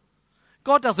universe.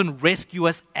 God doesn't rescue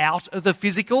us out of the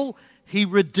physical. He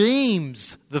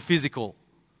redeems the physical.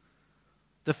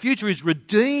 The future is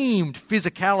redeemed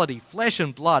physicality, flesh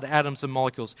and blood, atoms and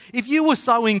molecules. If you were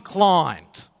so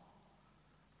inclined,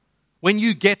 when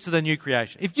you get to the new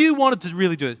creation, if you wanted to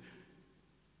really do it,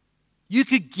 you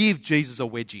could give Jesus a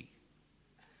wedgie.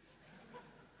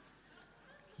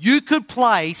 You could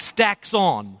play stacks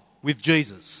on with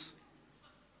Jesus.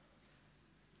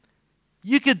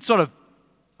 You could sort of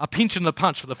a pinch and a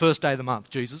punch for the first day of the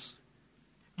month, Jesus.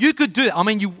 You could do that. I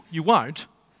mean, you won't.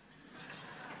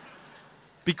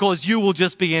 Because you will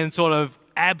just be in sort of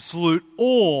absolute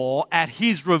awe at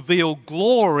his revealed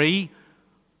glory.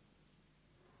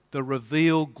 The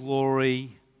revealed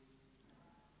glory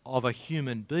of a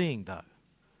human being, though.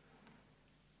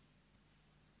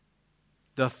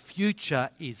 The future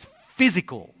is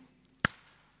physical,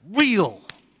 real.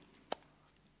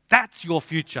 That's your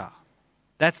future.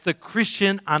 That's the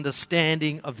Christian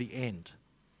understanding of the end.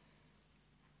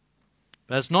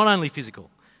 But it's not only physical.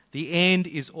 The end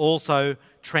is also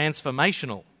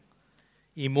transformational,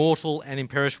 immortal and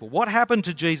imperishable. What happened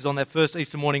to Jesus on that first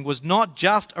Easter morning was not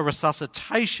just a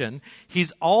resuscitation.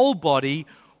 His old body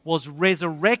was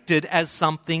resurrected as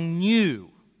something new.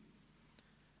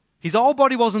 His old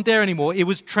body wasn't there anymore. It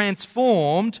was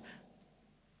transformed,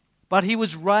 but he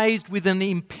was raised with an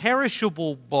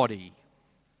imperishable body,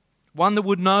 one that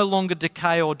would no longer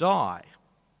decay or die.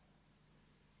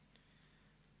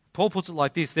 Paul puts it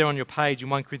like this there on your page in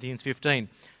 1 Corinthians 15.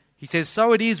 He says,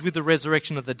 so it is with the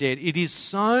resurrection of the dead. It is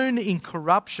sown in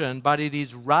corruption, but it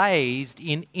is raised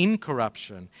in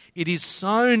incorruption. It is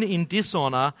sown in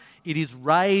dishonor, it is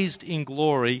raised in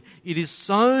glory. It is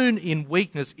sown in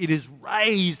weakness, it is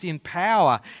raised in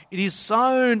power. It is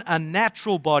sown a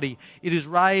natural body, it is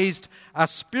raised a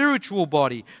spiritual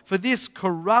body. For this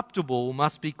corruptible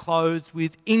must be clothed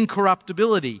with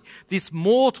incorruptibility. This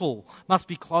mortal must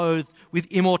be clothed with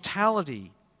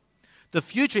immortality. The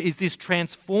future is this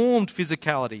transformed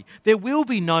physicality. There will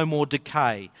be no more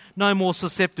decay, no more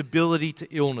susceptibility to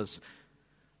illness.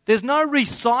 There's no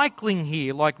recycling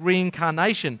here like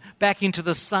reincarnation back into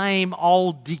the same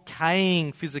old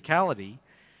decaying physicality.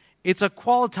 It's a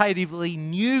qualitatively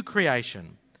new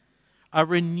creation, a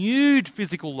renewed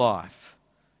physical life,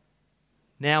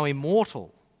 now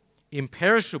immortal,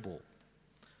 imperishable.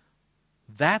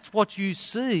 That's what you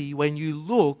see when you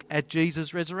look at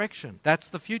Jesus' resurrection. That's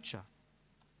the future.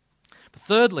 But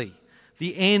thirdly,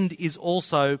 the end is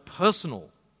also personal.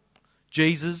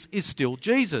 Jesus is still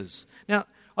Jesus. Now,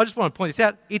 I just want to point this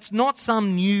out. It's not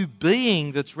some new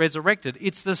being that's resurrected.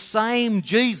 It's the same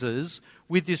Jesus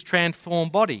with this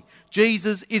transformed body.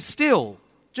 Jesus is still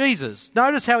Jesus.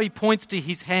 Notice how he points to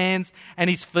his hands and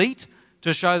his feet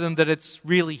to show them that it's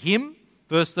really him.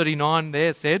 Verse 39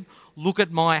 there said, "Look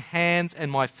at my hands and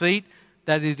my feet,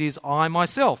 that it is I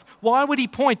myself." Why would he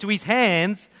point to his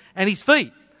hands and his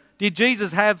feet? Did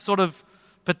Jesus have sort of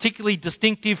particularly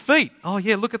distinctive feet? Oh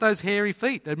yeah, look at those hairy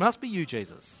feet. It must be you,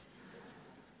 Jesus.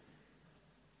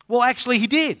 Well, actually he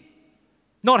did.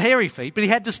 Not hairy feet, but he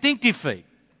had distinctive feet.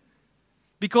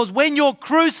 Because when you're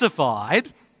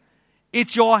crucified,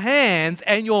 it's your hands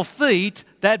and your feet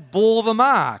that bore the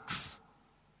marks.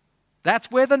 That's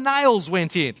where the nails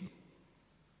went in.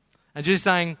 And Jesus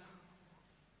saying,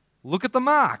 look at the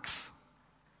marks.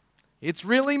 It's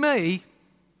really me.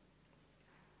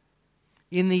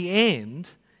 In the end,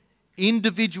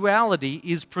 individuality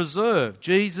is preserved.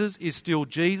 Jesus is still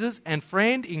Jesus, and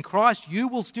friend, in Christ you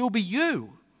will still be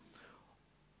you.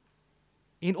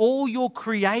 In all your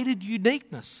created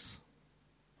uniqueness.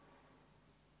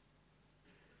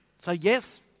 So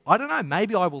yes, I don't know,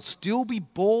 maybe I will still be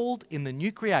bald in the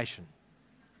new creation.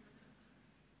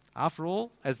 After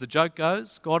all, as the joke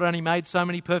goes, God only made so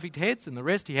many perfect heads and the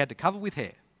rest he had to cover with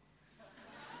hair.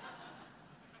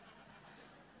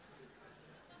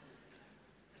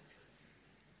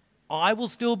 I will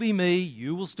still be me,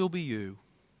 you will still be you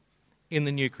in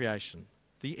the new creation.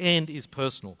 The end is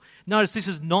personal. Notice this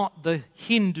is not the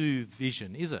Hindu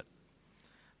vision, is it?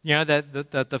 You know,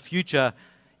 that the future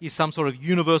is some sort of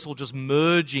universal just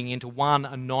merging into one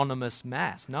anonymous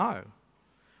mass. No.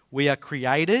 We are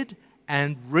created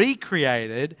and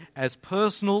recreated as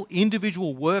personal,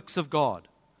 individual works of God.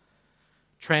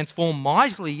 Transformed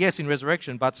mightily, yes, in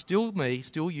resurrection, but still me,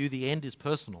 still you, the end is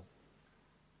personal.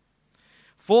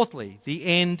 Fourthly, the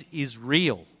end is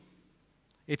real.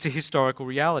 It's a historical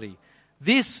reality.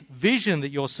 This vision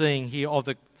that you're seeing here of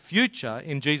the future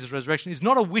in Jesus' resurrection is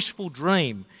not a wishful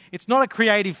dream. It's not a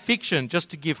creative fiction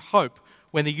just to give hope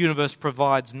when the universe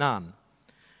provides none.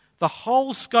 The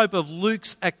whole scope of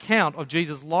Luke's account of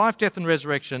Jesus' life, death and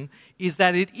resurrection is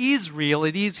that it is real,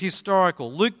 it is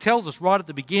historical. Luke tells us right at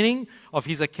the beginning of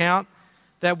his account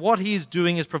that what he is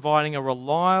doing is providing a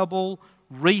reliable,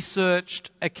 researched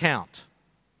account.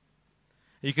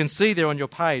 You can see there on your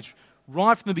page,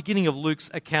 right from the beginning of Luke's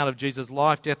account of Jesus'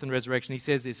 life, death and resurrection, he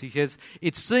says this. He says,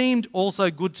 "It seemed also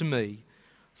good to me,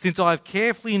 since I have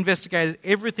carefully investigated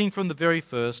everything from the very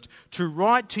first, to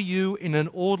write to you in an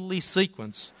orderly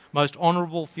sequence, most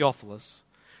honourable Theophilus,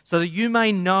 so that you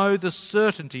may know the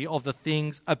certainty of the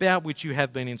things about which you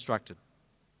have been instructed."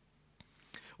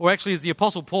 Or actually, as the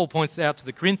Apostle Paul points out to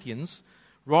the Corinthians,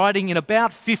 writing in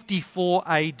about 54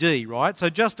 AD, right? So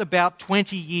just about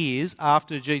 20 years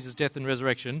after Jesus' death and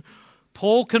resurrection,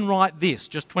 Paul can write this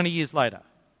just 20 years later.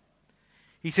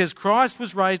 He says, "Christ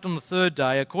was raised on the third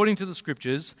day according to the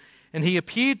Scriptures, and he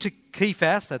appeared to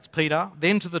Cephas," that's Peter,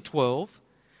 "then to the 12.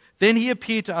 Then he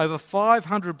appeared to over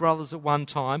 500 brothers at one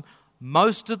time,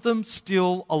 most of them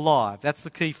still alive." That's the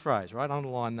key phrase, right?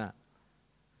 Underline that.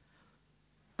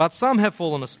 "But some have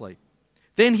fallen asleep.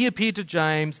 Then he appeared to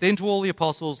James, then to all the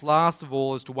apostles, last of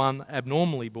all, as to one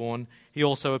abnormally born, he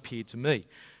also appeared to me."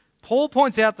 Paul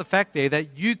points out the fact there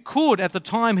that you could, at the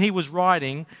time he was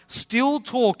writing, still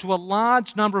talk to a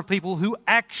large number of people who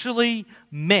actually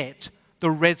met the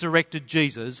resurrected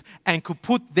Jesus and could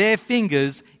put their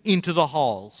fingers into the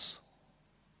holes.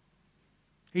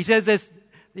 He says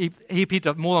he appeared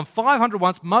to more than 500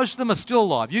 once. Most of them are still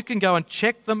alive. You can go and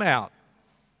check them out.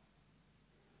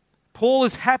 Paul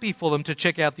is happy for them to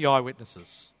check out the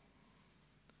eyewitnesses.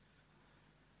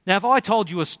 Now, if I told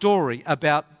you a story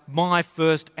about my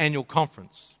first annual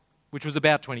conference, which was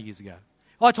about 20 years ago,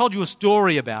 if I told you a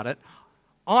story about it,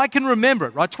 I can remember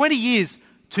it, right? 20 years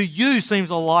to you seems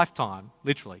a lifetime,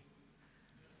 literally.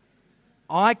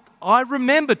 I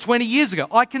remember 20 years ago.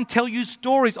 I can tell you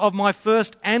stories of my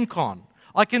first ANCON.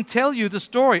 I can tell you the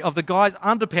story of the guy's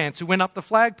underpants who went up the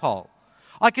flagpole.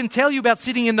 I can tell you about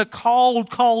sitting in the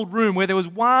cold, cold room where there was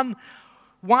one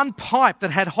pipe that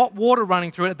had hot water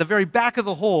running through it at the very back of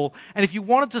the hall, and if you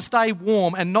wanted to stay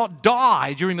warm and not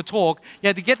die during the talk, you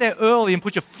had to get there early and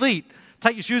put your feet,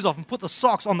 take your shoes off and put the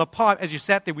socks on the pipe as you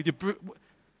sat there with your...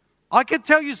 I can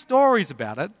tell you stories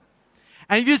about it.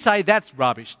 And if you say that's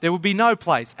rubbish, there would be no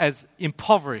place as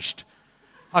impoverished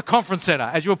a conference centre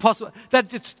as you possible.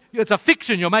 It's a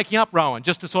fiction you're making up, Rowan,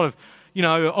 just to sort of,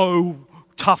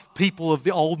 tough people of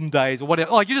the olden days or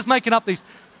whatever. Like, you're just making up these.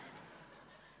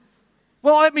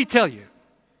 Well, let me tell you.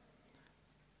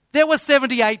 There were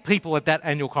 78 people at that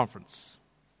annual conference,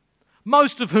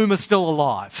 most of whom are still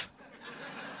alive.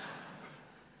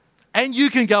 And you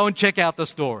can go and check out the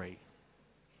story.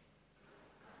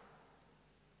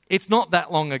 It's not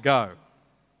that long ago.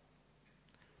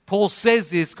 Paul says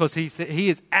this because he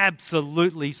is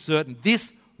absolutely certain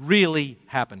this really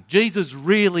happened. Jesus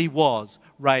really was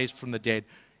raised from the dead.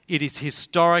 It is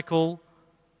historical,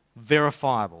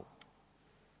 verifiable.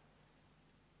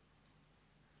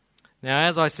 Now,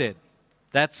 as I said,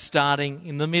 that's starting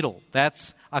in the middle.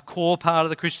 That's a core part of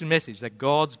the Christian message, that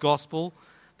God's gospel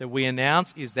that we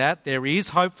announce is that there is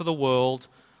hope for the world.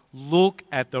 Look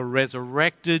at the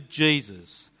resurrected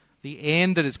Jesus. The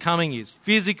end that is coming is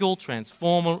physical,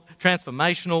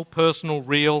 transformational, personal,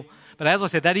 real. But as I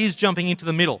said, that is jumping into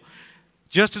the middle.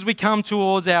 Just as we come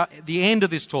towards the end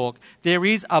of this talk, there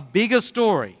is a bigger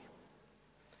story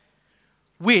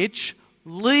which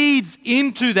leads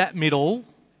into that middle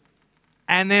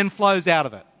and then flows out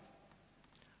of it.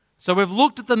 So we've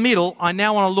looked at the middle. I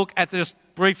now want to look at just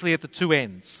briefly at the two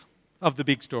ends of the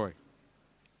big story.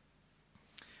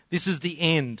 This is the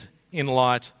end in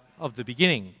light of the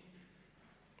beginning.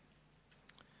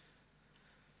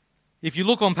 If you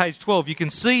look on page 12, you can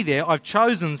see there I've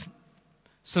chosen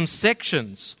some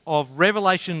sections of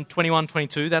Revelation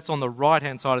 21-22. That's on the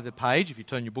right-hand side of the page if you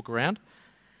turn your book around.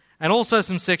 And also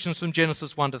some sections from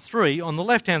Genesis 1-3 on the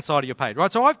left-hand side of your page.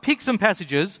 Right? So I've picked some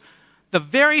passages, the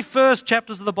very first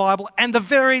chapters of the Bible and the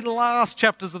very last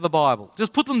chapters of the Bible.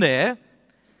 Just put them there.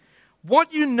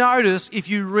 What you notice if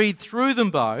you read through them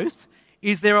both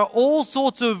is there are all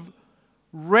sorts of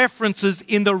references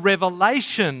in the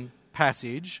Revelation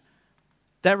passage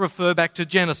that refer back to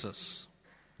Genesis,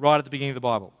 right at the beginning of the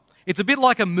Bible. It's a bit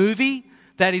like a movie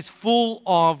that is full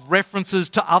of references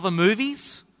to other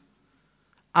movies.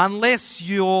 Unless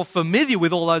you're familiar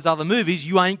with all those other movies,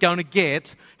 you ain't going to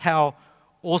get how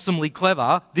awesomely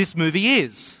clever this movie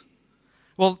is.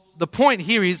 Well, the point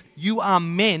here is you are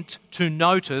meant to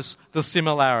notice the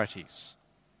similarities.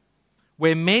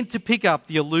 We're meant to pick up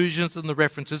the allusions and the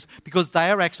references because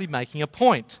they are actually making a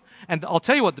point. And I'll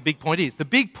tell you what the big point is. The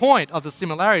big point of the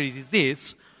similarities is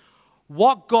this: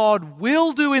 what God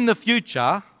will do in the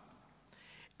future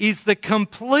is the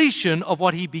completion of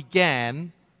what he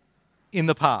began in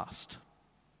the past.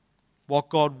 What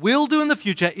God will do in the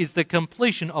future is the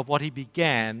completion of what he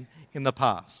began in the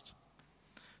past.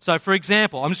 So, for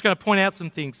example, I'm just going to point out some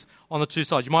things on the two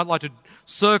sides. You might like to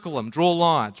circle them, draw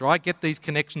lines, right? Get these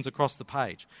connections across the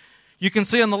page. You can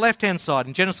see on the left-hand side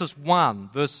in Genesis 1,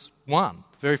 verse 1,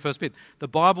 the very first bit, the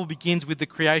Bible begins with the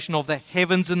creation of the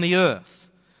heavens and the earth.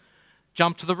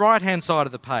 Jump to the right-hand side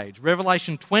of the page.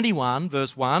 Revelation 21,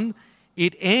 verse 1,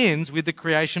 it ends with the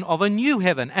creation of a new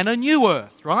heaven and a new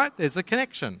earth, right? There's a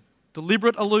connection.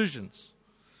 Deliberate allusions.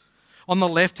 On the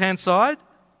left-hand side,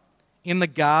 in the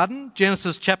garden,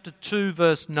 Genesis chapter 2,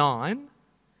 verse 9,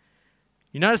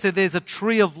 you notice that there's a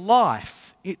tree of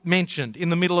life mentioned in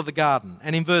the middle of the garden.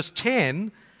 And in verse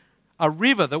 10, a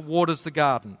river that waters the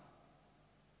garden.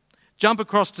 Jump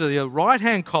across to the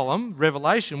right-hand column,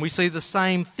 Revelation, we see the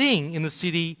same thing in the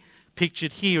city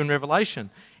pictured here in Revelation.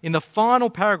 In the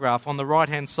final paragraph on the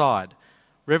right-hand side,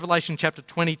 Revelation chapter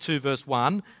 22, verse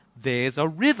 1, there's a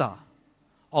river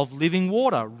of living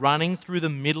water running through the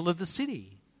middle of the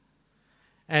city.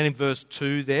 And in verse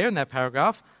 2 there, in that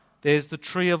paragraph, there's the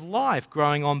tree of life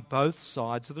growing on both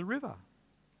sides of the river.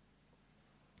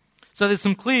 So there's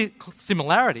some clear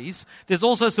similarities. There's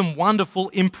also some wonderful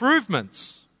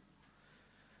improvements.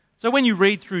 So when you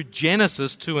read through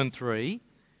Genesis 2 and 3,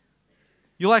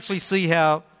 you'll actually see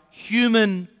how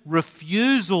human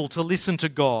refusal to listen to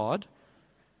God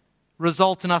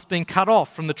result in us being cut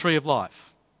off from the tree of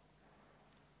life.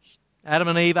 Adam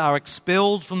and Eve are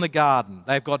expelled from the garden.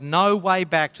 They've got no way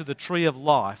back to the tree of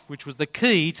life, which was the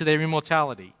key to their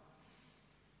immortality.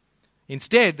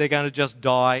 Instead, they're going to just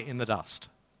die in the dust.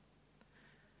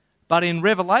 But in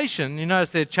Revelation, you notice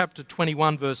there, chapter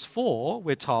 21, verse 4,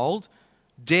 we're told,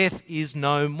 death is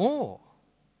no more.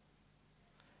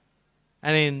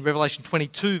 And in Revelation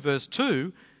 22, verse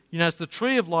 2, you notice the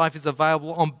tree of life is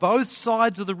available on both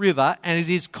sides of the river and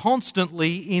it is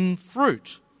constantly in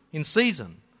fruit, in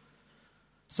season.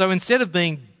 So instead of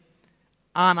being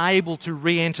unable to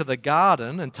re-enter the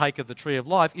garden and take of the tree of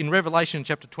life, in Revelation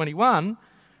chapter 21,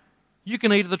 you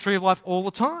can eat of the tree of life all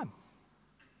the time.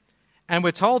 And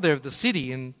we're told there of the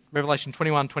city in Revelation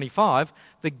 21:25,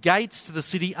 the gates to the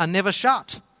city are never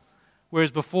shut.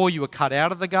 Whereas before you were cut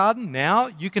out of the garden, now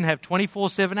you can have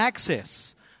 24/7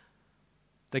 access.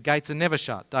 The gates are never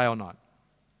shut, day or night.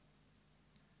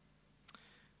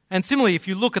 And similarly, if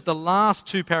you look at the last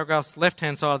two paragraphs,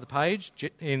 left-hand side of the page,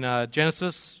 in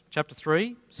Genesis chapter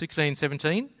 3, 16,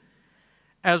 17,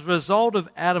 as a result of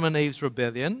Adam and Eve's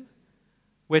rebellion,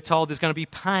 we're told there's going to be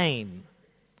pain,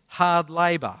 hard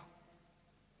labour.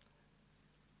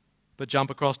 But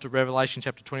jump across to Revelation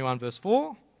chapter 21, verse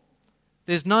 4.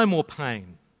 There's no more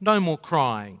pain, no more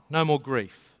crying, no more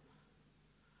grief.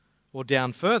 Or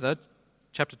down further,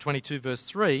 chapter 22, verse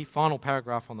 3, final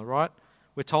paragraph on the right,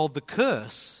 we're told the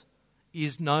curse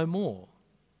is no more.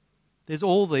 There's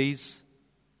all these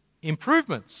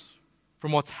improvements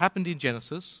from what's happened in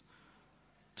Genesis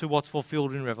to what's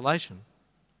fulfilled in Revelation.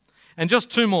 And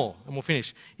just two more, and we'll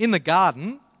finish. In the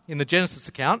garden, in the Genesis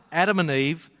account, Adam and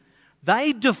Eve,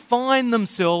 they define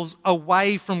themselves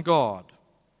away from God.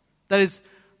 That is,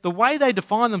 the way they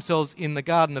define themselves in the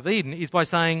Garden of Eden is by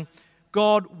saying,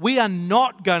 God, we are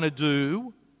not going to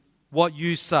do what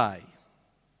you say.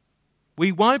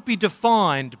 We won't be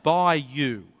defined by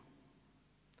you.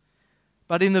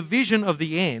 But in the vision of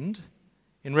the end,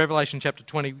 in Revelation chapter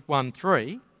 21,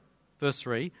 verse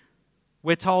 3,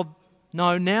 we're told,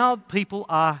 no, now people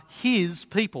are his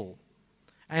people,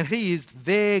 and he is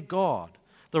their God.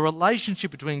 The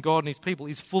relationship between God and his people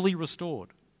is fully restored.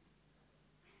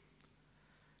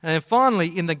 And then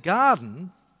finally, in the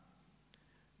garden,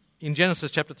 in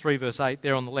Genesis chapter 3, verse 8,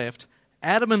 there on the left,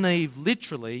 Adam and Eve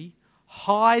literally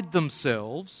hide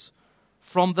themselves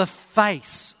from the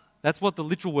face. That's what the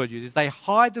literal word uses. They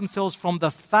hide themselves from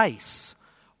the face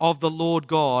of the Lord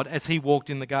God as he walked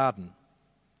in the garden.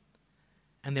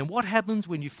 And then what happens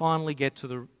when you finally get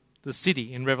to the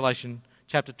city in Revelation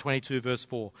chapter 22, verse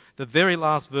 4? The very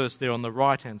last verse there on the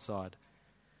right-hand side.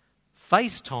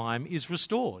 FaceTime is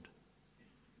restored.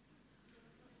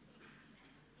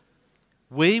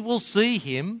 We will see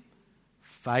him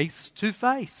face to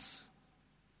face.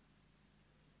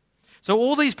 So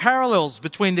all these parallels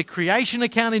between the creation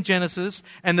account in Genesis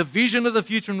and the vision of the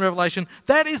future in Revelation,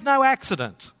 that is no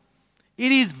accident.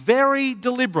 It is very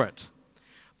deliberate.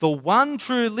 The one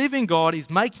true living God is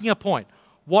making a point.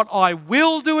 What I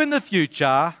will do in the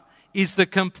future is the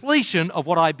completion of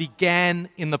what I began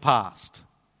in the past.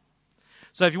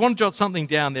 So if you want to jot something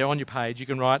down there on your page, you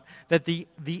can write that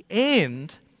the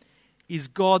end is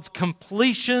God's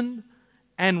completion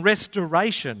and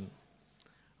restoration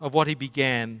of what he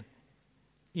began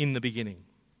in the beginning.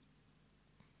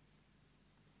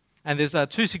 And there's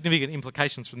two significant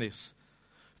implications from this.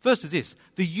 First is this: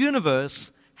 the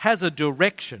universe has a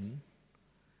direction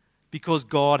because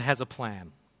God has a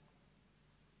plan.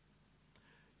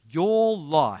 Your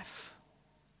life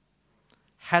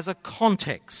has a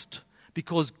context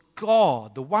because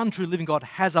God, the one true living God,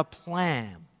 has a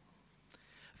plan.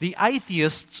 The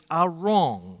atheists are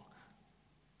wrong.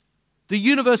 The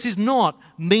universe is not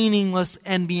meaningless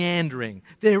and meandering.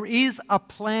 There is a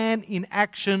plan in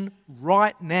action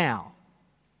right now.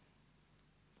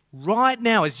 Right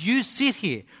now, as you sit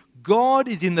here, God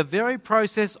is in the very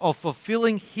process of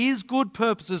fulfilling his good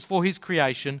purposes for his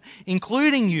creation,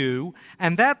 including you,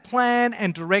 and that plan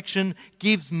and direction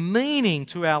gives meaning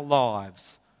to our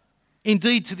lives,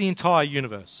 indeed to the entire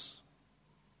universe.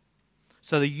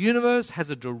 So the universe has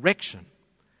a direction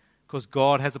because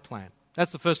God has a plan.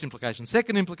 That's the first implication.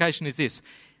 Second implication is this: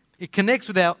 it connects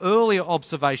with our earlier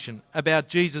observation about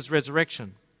Jesus'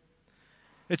 resurrection.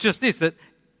 It's just this, that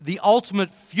the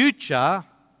ultimate future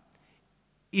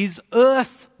is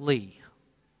earthly.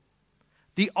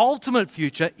 The ultimate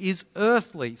future is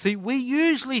earthly. See, we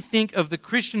usually think of the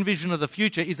Christian vision of the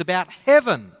future is about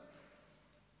heaven.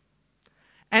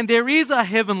 And there is a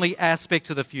heavenly aspect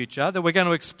to the future that we're going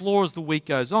to explore as the week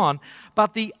goes on,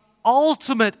 but the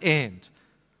ultimate end,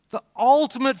 the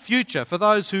ultimate future for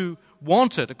those who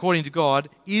want it, according to God,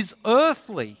 is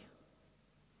earthly.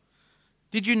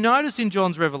 Did you notice in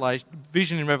John's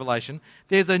vision in Revelation,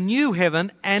 there's a new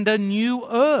heaven and a new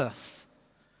earth.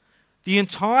 The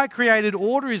entire created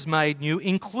order is made new,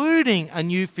 including a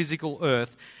new physical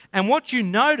earth. And what you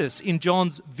notice in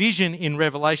John's vision in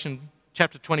Revelation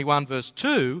chapter 21, verse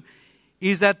 2,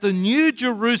 is that the New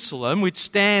Jerusalem, which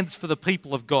stands for the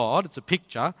people of God, it's a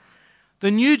picture,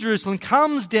 the New Jerusalem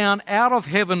comes down out of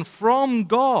heaven from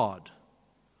God.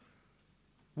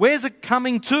 Where's it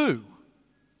coming to?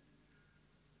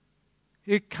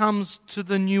 It comes to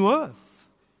the new earth.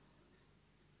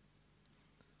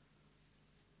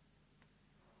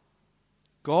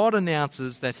 God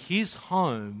announces that his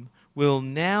home will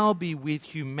now be with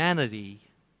humanity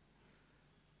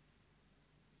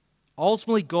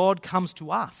ultimately God comes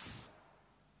to us.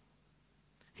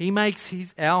 He makes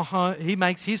his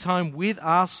home with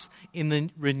us in the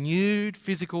renewed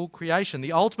physical creation.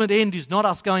 The ultimate end is not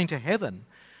us going to heaven,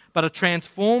 but a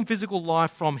transformed physical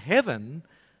life from heaven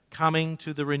coming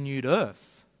to the renewed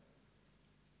earth.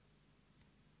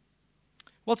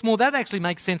 What's more, that actually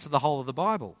makes sense of the whole of the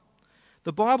Bible.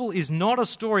 The Bible is not a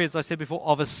story, as I said before,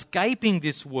 of escaping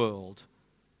this world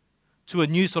to a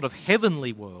new sort of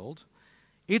heavenly world.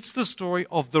 It's the story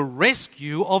of the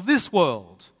rescue of this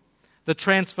world. The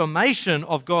transformation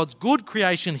of God's good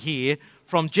creation here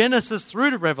from Genesis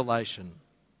through to Revelation.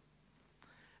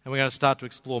 And we're going to start to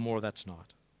explore more of that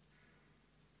tonight.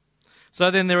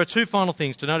 So then there are two final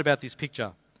things to note about this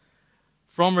picture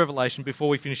from Revelation before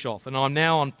we finish off. And I'm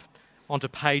now on to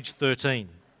page 13.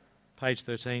 Page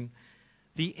 13.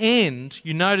 The end,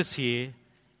 you notice here,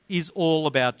 is all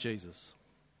about Jesus.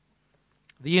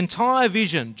 The entire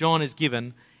vision John is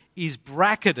given is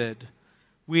bracketed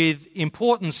with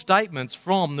important statements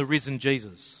from the risen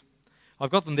Jesus.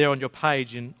 I've got them there on your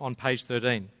page, on page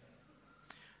 13.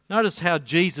 Notice how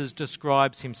Jesus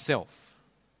describes himself.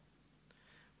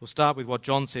 We'll start with what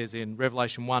John says in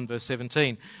Revelation 1, verse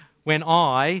 17. When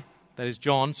I, that is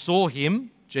John, saw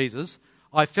him, Jesus,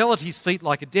 I fell at his feet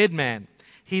like a dead man.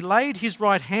 He laid his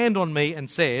right hand on me and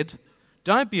said,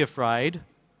 "Don't be afraid.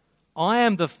 I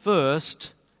am the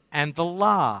first and the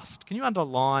last." Can you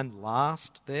underline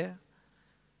last there?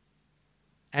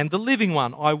 "And the living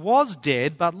one. I was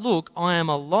dead, but look, I am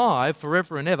alive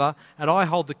forever and ever, and I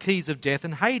hold the keys of death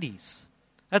and Hades."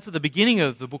 That's at the beginning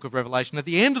of the book of Revelation. At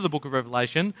the end of the book of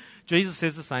Revelation, Jesus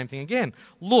says the same thing again.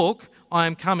 "Look, I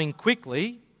am coming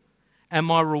quickly, and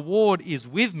my reward is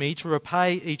with me to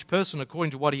repay each person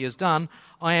according to what he has done.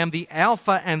 I am the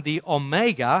Alpha and the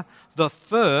Omega, the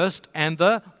first and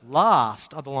the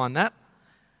last." Underline that.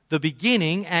 "The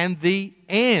beginning and the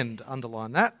end."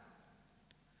 Underline that.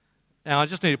 Now, I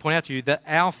just need to point out to you that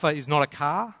Alpha is not a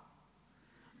car.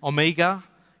 Omega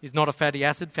is not a fatty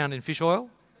acid found in fish oil.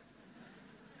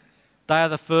 They are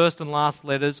the first and last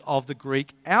letters of the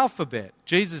Greek alphabet.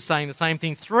 Jesus is saying the same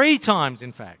thing 3 times,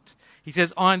 in fact. He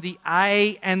says, "I'm the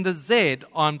A and the Z.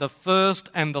 I'm the first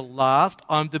and the last.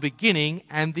 I'm the beginning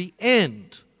and the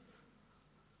end."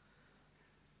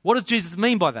 What does Jesus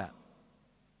mean by that?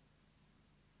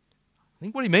 I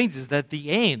think what he means is that the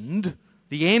end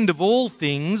of all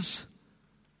things,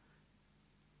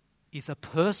 is a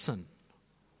person.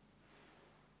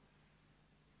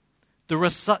 The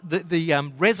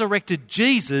resurrected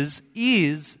Jesus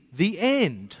is the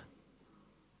end.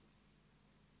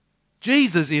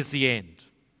 Jesus is the end.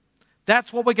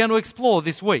 That's what we're going to explore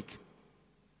this week.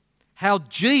 How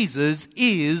Jesus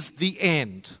is the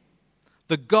end,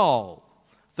 the goal,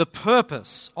 the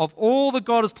purpose of all that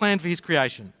God has planned for his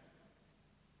creation.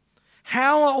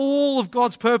 How are all of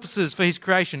God's purposes for his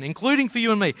creation, including for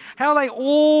you and me, how are they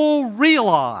all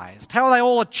realized? How are they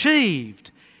all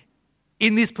achieved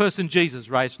in this person Jesus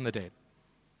raised from the dead?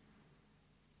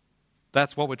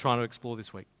 That's what we're trying to explore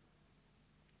this week.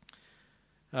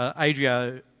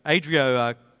 Adrio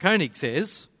Koenig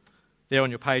says, there on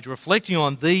your page, reflecting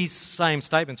on these same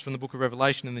statements from the book of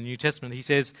Revelation in the New Testament, he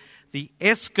says, "The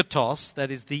eschatos, that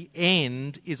is the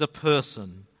end, is a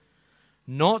person,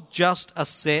 not just a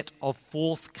set of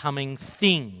forthcoming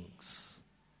things."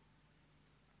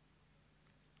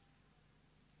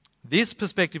 This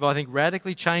perspective, I think,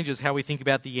 radically changes how we think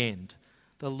about the end.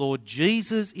 The Lord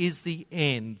Jesus is the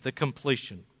end, the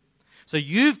completion. So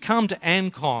you've come to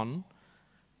ANCON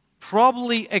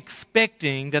probably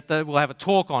expecting that we'll have a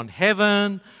talk on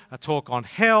heaven, a talk on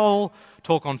hell,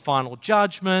 talk on final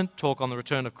judgment, talk on the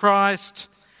return of Christ.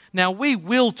 Now, we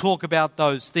will talk about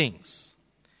those things.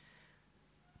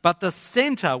 But the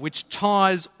centre which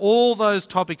ties all those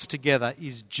topics together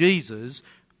is Jesus,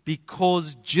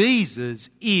 because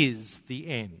Jesus is the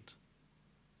end.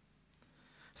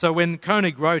 So when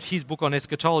Koenig wrote his book on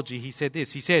eschatology, he said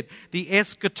this. He said, "The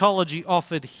eschatology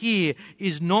offered here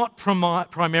is not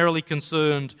primarily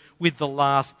concerned with the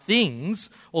last things,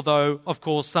 although, of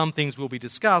course, some things will be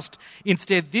discussed.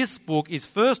 Instead, this book is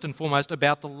first and foremost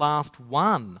about the last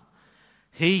one,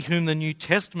 he whom the New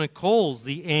Testament calls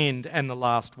the end and the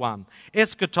last one.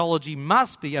 Eschatology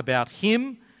must be about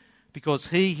him, because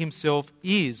he himself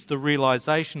is the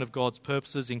realization of God's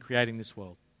purposes in creating this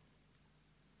world."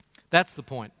 That's the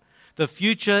point. The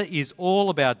future is all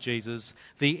about Jesus.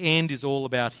 The end is all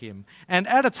about him. And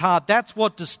at its heart, that's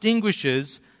what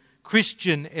distinguishes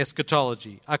Christian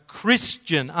eschatology. A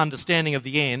Christian understanding of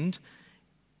the end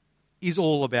is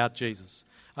all about Jesus.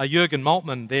 Jürgen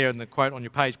Moltmann, there in the quote on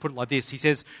your page, put it like this. He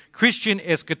says, "Christian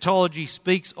eschatology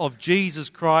speaks of Jesus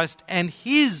Christ and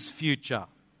his future.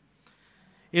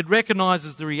 It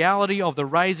recognizes the reality of the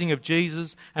raising of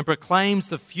Jesus and proclaims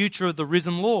the future of the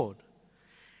risen Lord.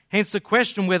 Hence the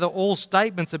question whether all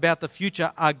statements about the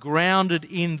future are grounded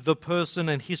in the person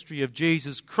and history of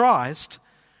Jesus Christ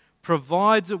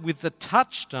provides it with the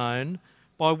touchstone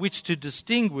by which to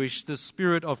distinguish the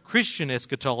spirit of Christian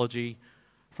eschatology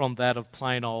from that of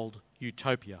plain old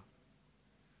utopia.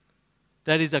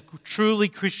 That is, a truly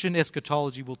Christian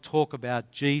eschatology will talk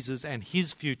about Jesus and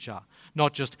his future,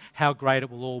 not just how great it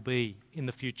will all be in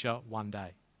the future one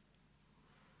day.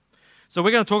 So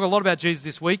we're going to talk a lot about Jesus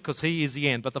this week because he is the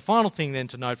end. But the final thing then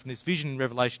to note from this vision in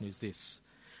Revelation is this.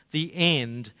 The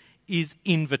end is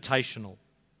invitational.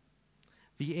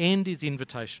 The end is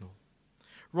invitational.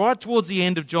 Right towards the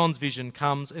end of John's vision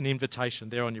comes an invitation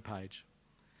there on your page.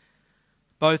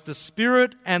 Both the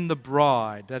Spirit and the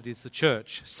bride, that is the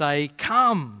church, say,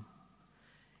 "Come."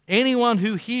 Anyone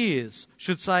who hears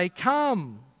should say,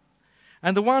 "Come."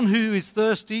 And the one who is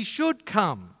thirsty should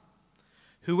come.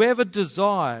 Whoever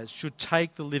desires should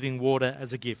take the living water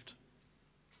as a gift.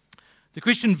 The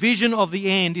Christian vision of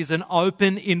the end is an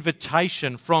open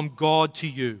invitation from God to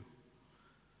you.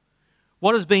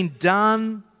 What has been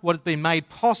done, what has been made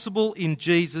possible in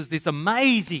Jesus, this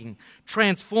amazing,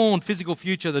 transformed physical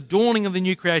future, the dawning of the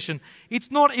new creation, it's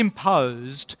not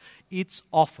imposed, it's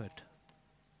offered.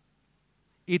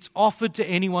 It's offered to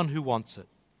anyone who wants it.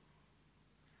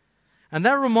 And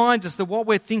that reminds us that what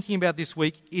we're thinking about this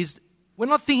week is, we're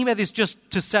not thinking about this just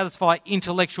to satisfy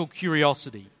intellectual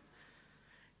curiosity.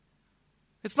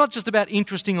 It's not just about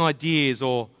interesting ideas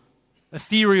or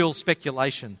ethereal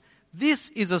speculation. This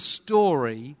is a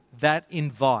story that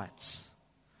invites,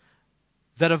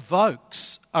 that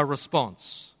evokes a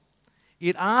response.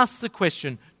 It asks the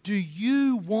question, do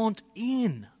you want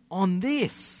in on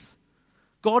this?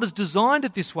 God has designed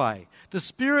it this way. The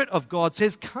Spirit of God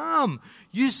says, "Come.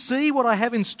 You see what I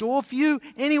have in store for you?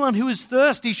 Anyone who is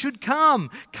thirsty should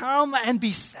come. Come and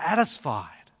be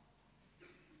satisfied."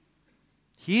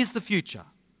 Here's the future.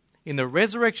 In the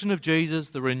resurrection of Jesus,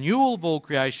 the renewal of all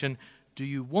creation, do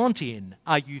you want in?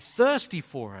 Are you thirsty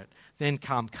for it? Then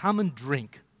come. Come and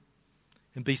drink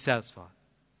and be satisfied.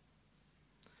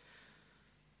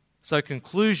 So,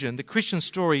 conclusion, the Christian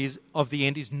story of the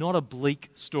end is not a bleak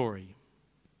story.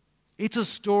 It's a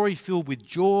story filled with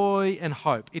joy and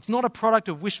hope. It's not a product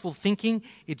of wishful thinking.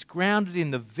 It's grounded in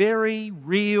the very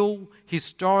real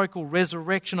historical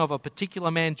resurrection of a particular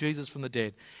man, Jesus, from the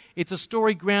dead. It's a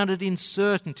story grounded in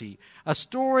certainty, a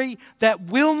story that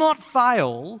will not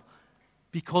fail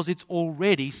because it's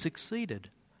already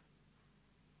succeeded.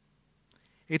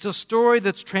 It's a story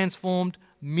that's transformed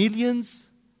millions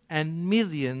and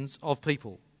millions of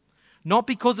people. Not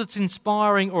because it's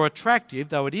inspiring or attractive,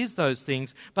 though it is those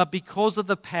things, but because of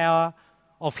the power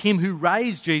of him who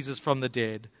raised Jesus from the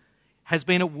dead has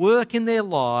been at work in their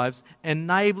lives,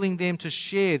 enabling them to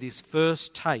share this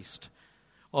first taste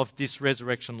of this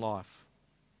resurrection life.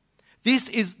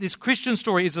 This Christian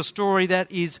story is a story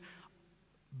that is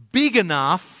big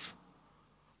enough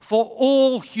for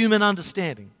all human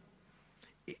understanding.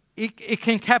 It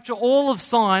can capture all of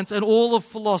science and all of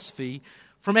philosophy,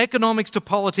 from economics to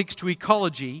politics to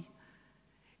ecology.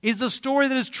 It is a story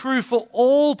that is true for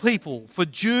all people, for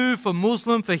Jew, for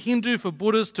Muslim, for Hindu, for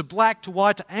Buddhist, to black, to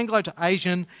white, to Anglo, to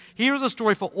Asian. Here is a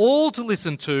story for all to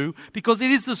listen to because it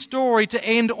is the story to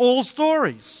end all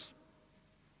stories.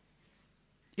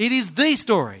 It is the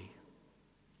story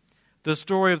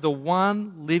of the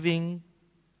one living,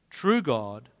 true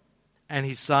God and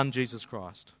his Son, Jesus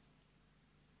Christ.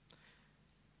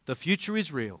 The future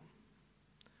is real.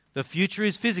 The future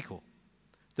is physical.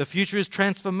 The future is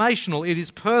transformational. It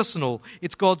is personal.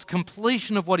 It's God's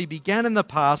completion of what he began in the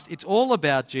past. It's all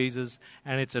about Jesus,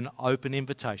 and it's an open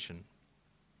invitation.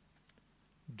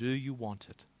 Do you want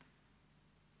it?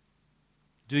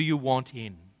 Do you want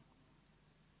in?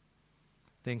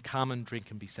 Then come and drink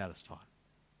and be satisfied.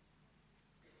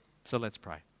 So let's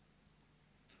pray.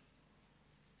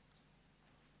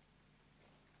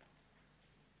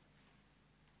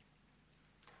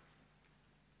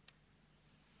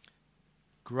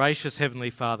 Gracious Heavenly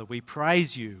Father, we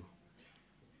praise you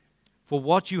for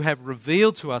what you have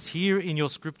revealed to us here in your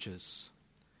scriptures,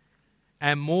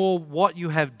 and more what you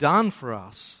have done for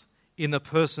us in the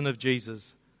person of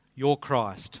Jesus, your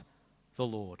Christ, the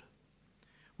Lord.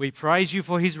 We praise you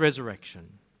for his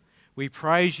resurrection. We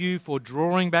praise you for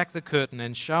drawing back the curtain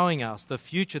and showing us the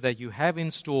future that you have in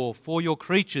store for your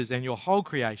creatures and your whole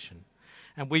creation.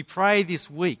 And we pray this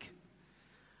week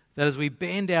that as we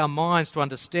bend our minds to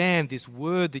understand this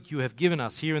word that you have given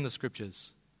us here in the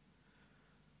Scriptures,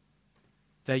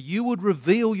 that you would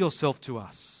reveal yourself to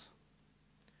us.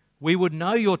 We would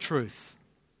know your truth.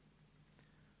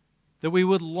 that we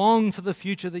would long for the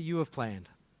future that you have planned,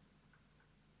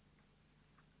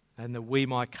 and that we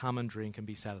might come and drink and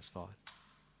be satisfied.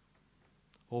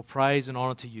 All praise and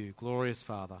honour to you, glorious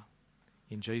Father,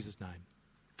 in Jesus' name.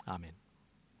 Amen.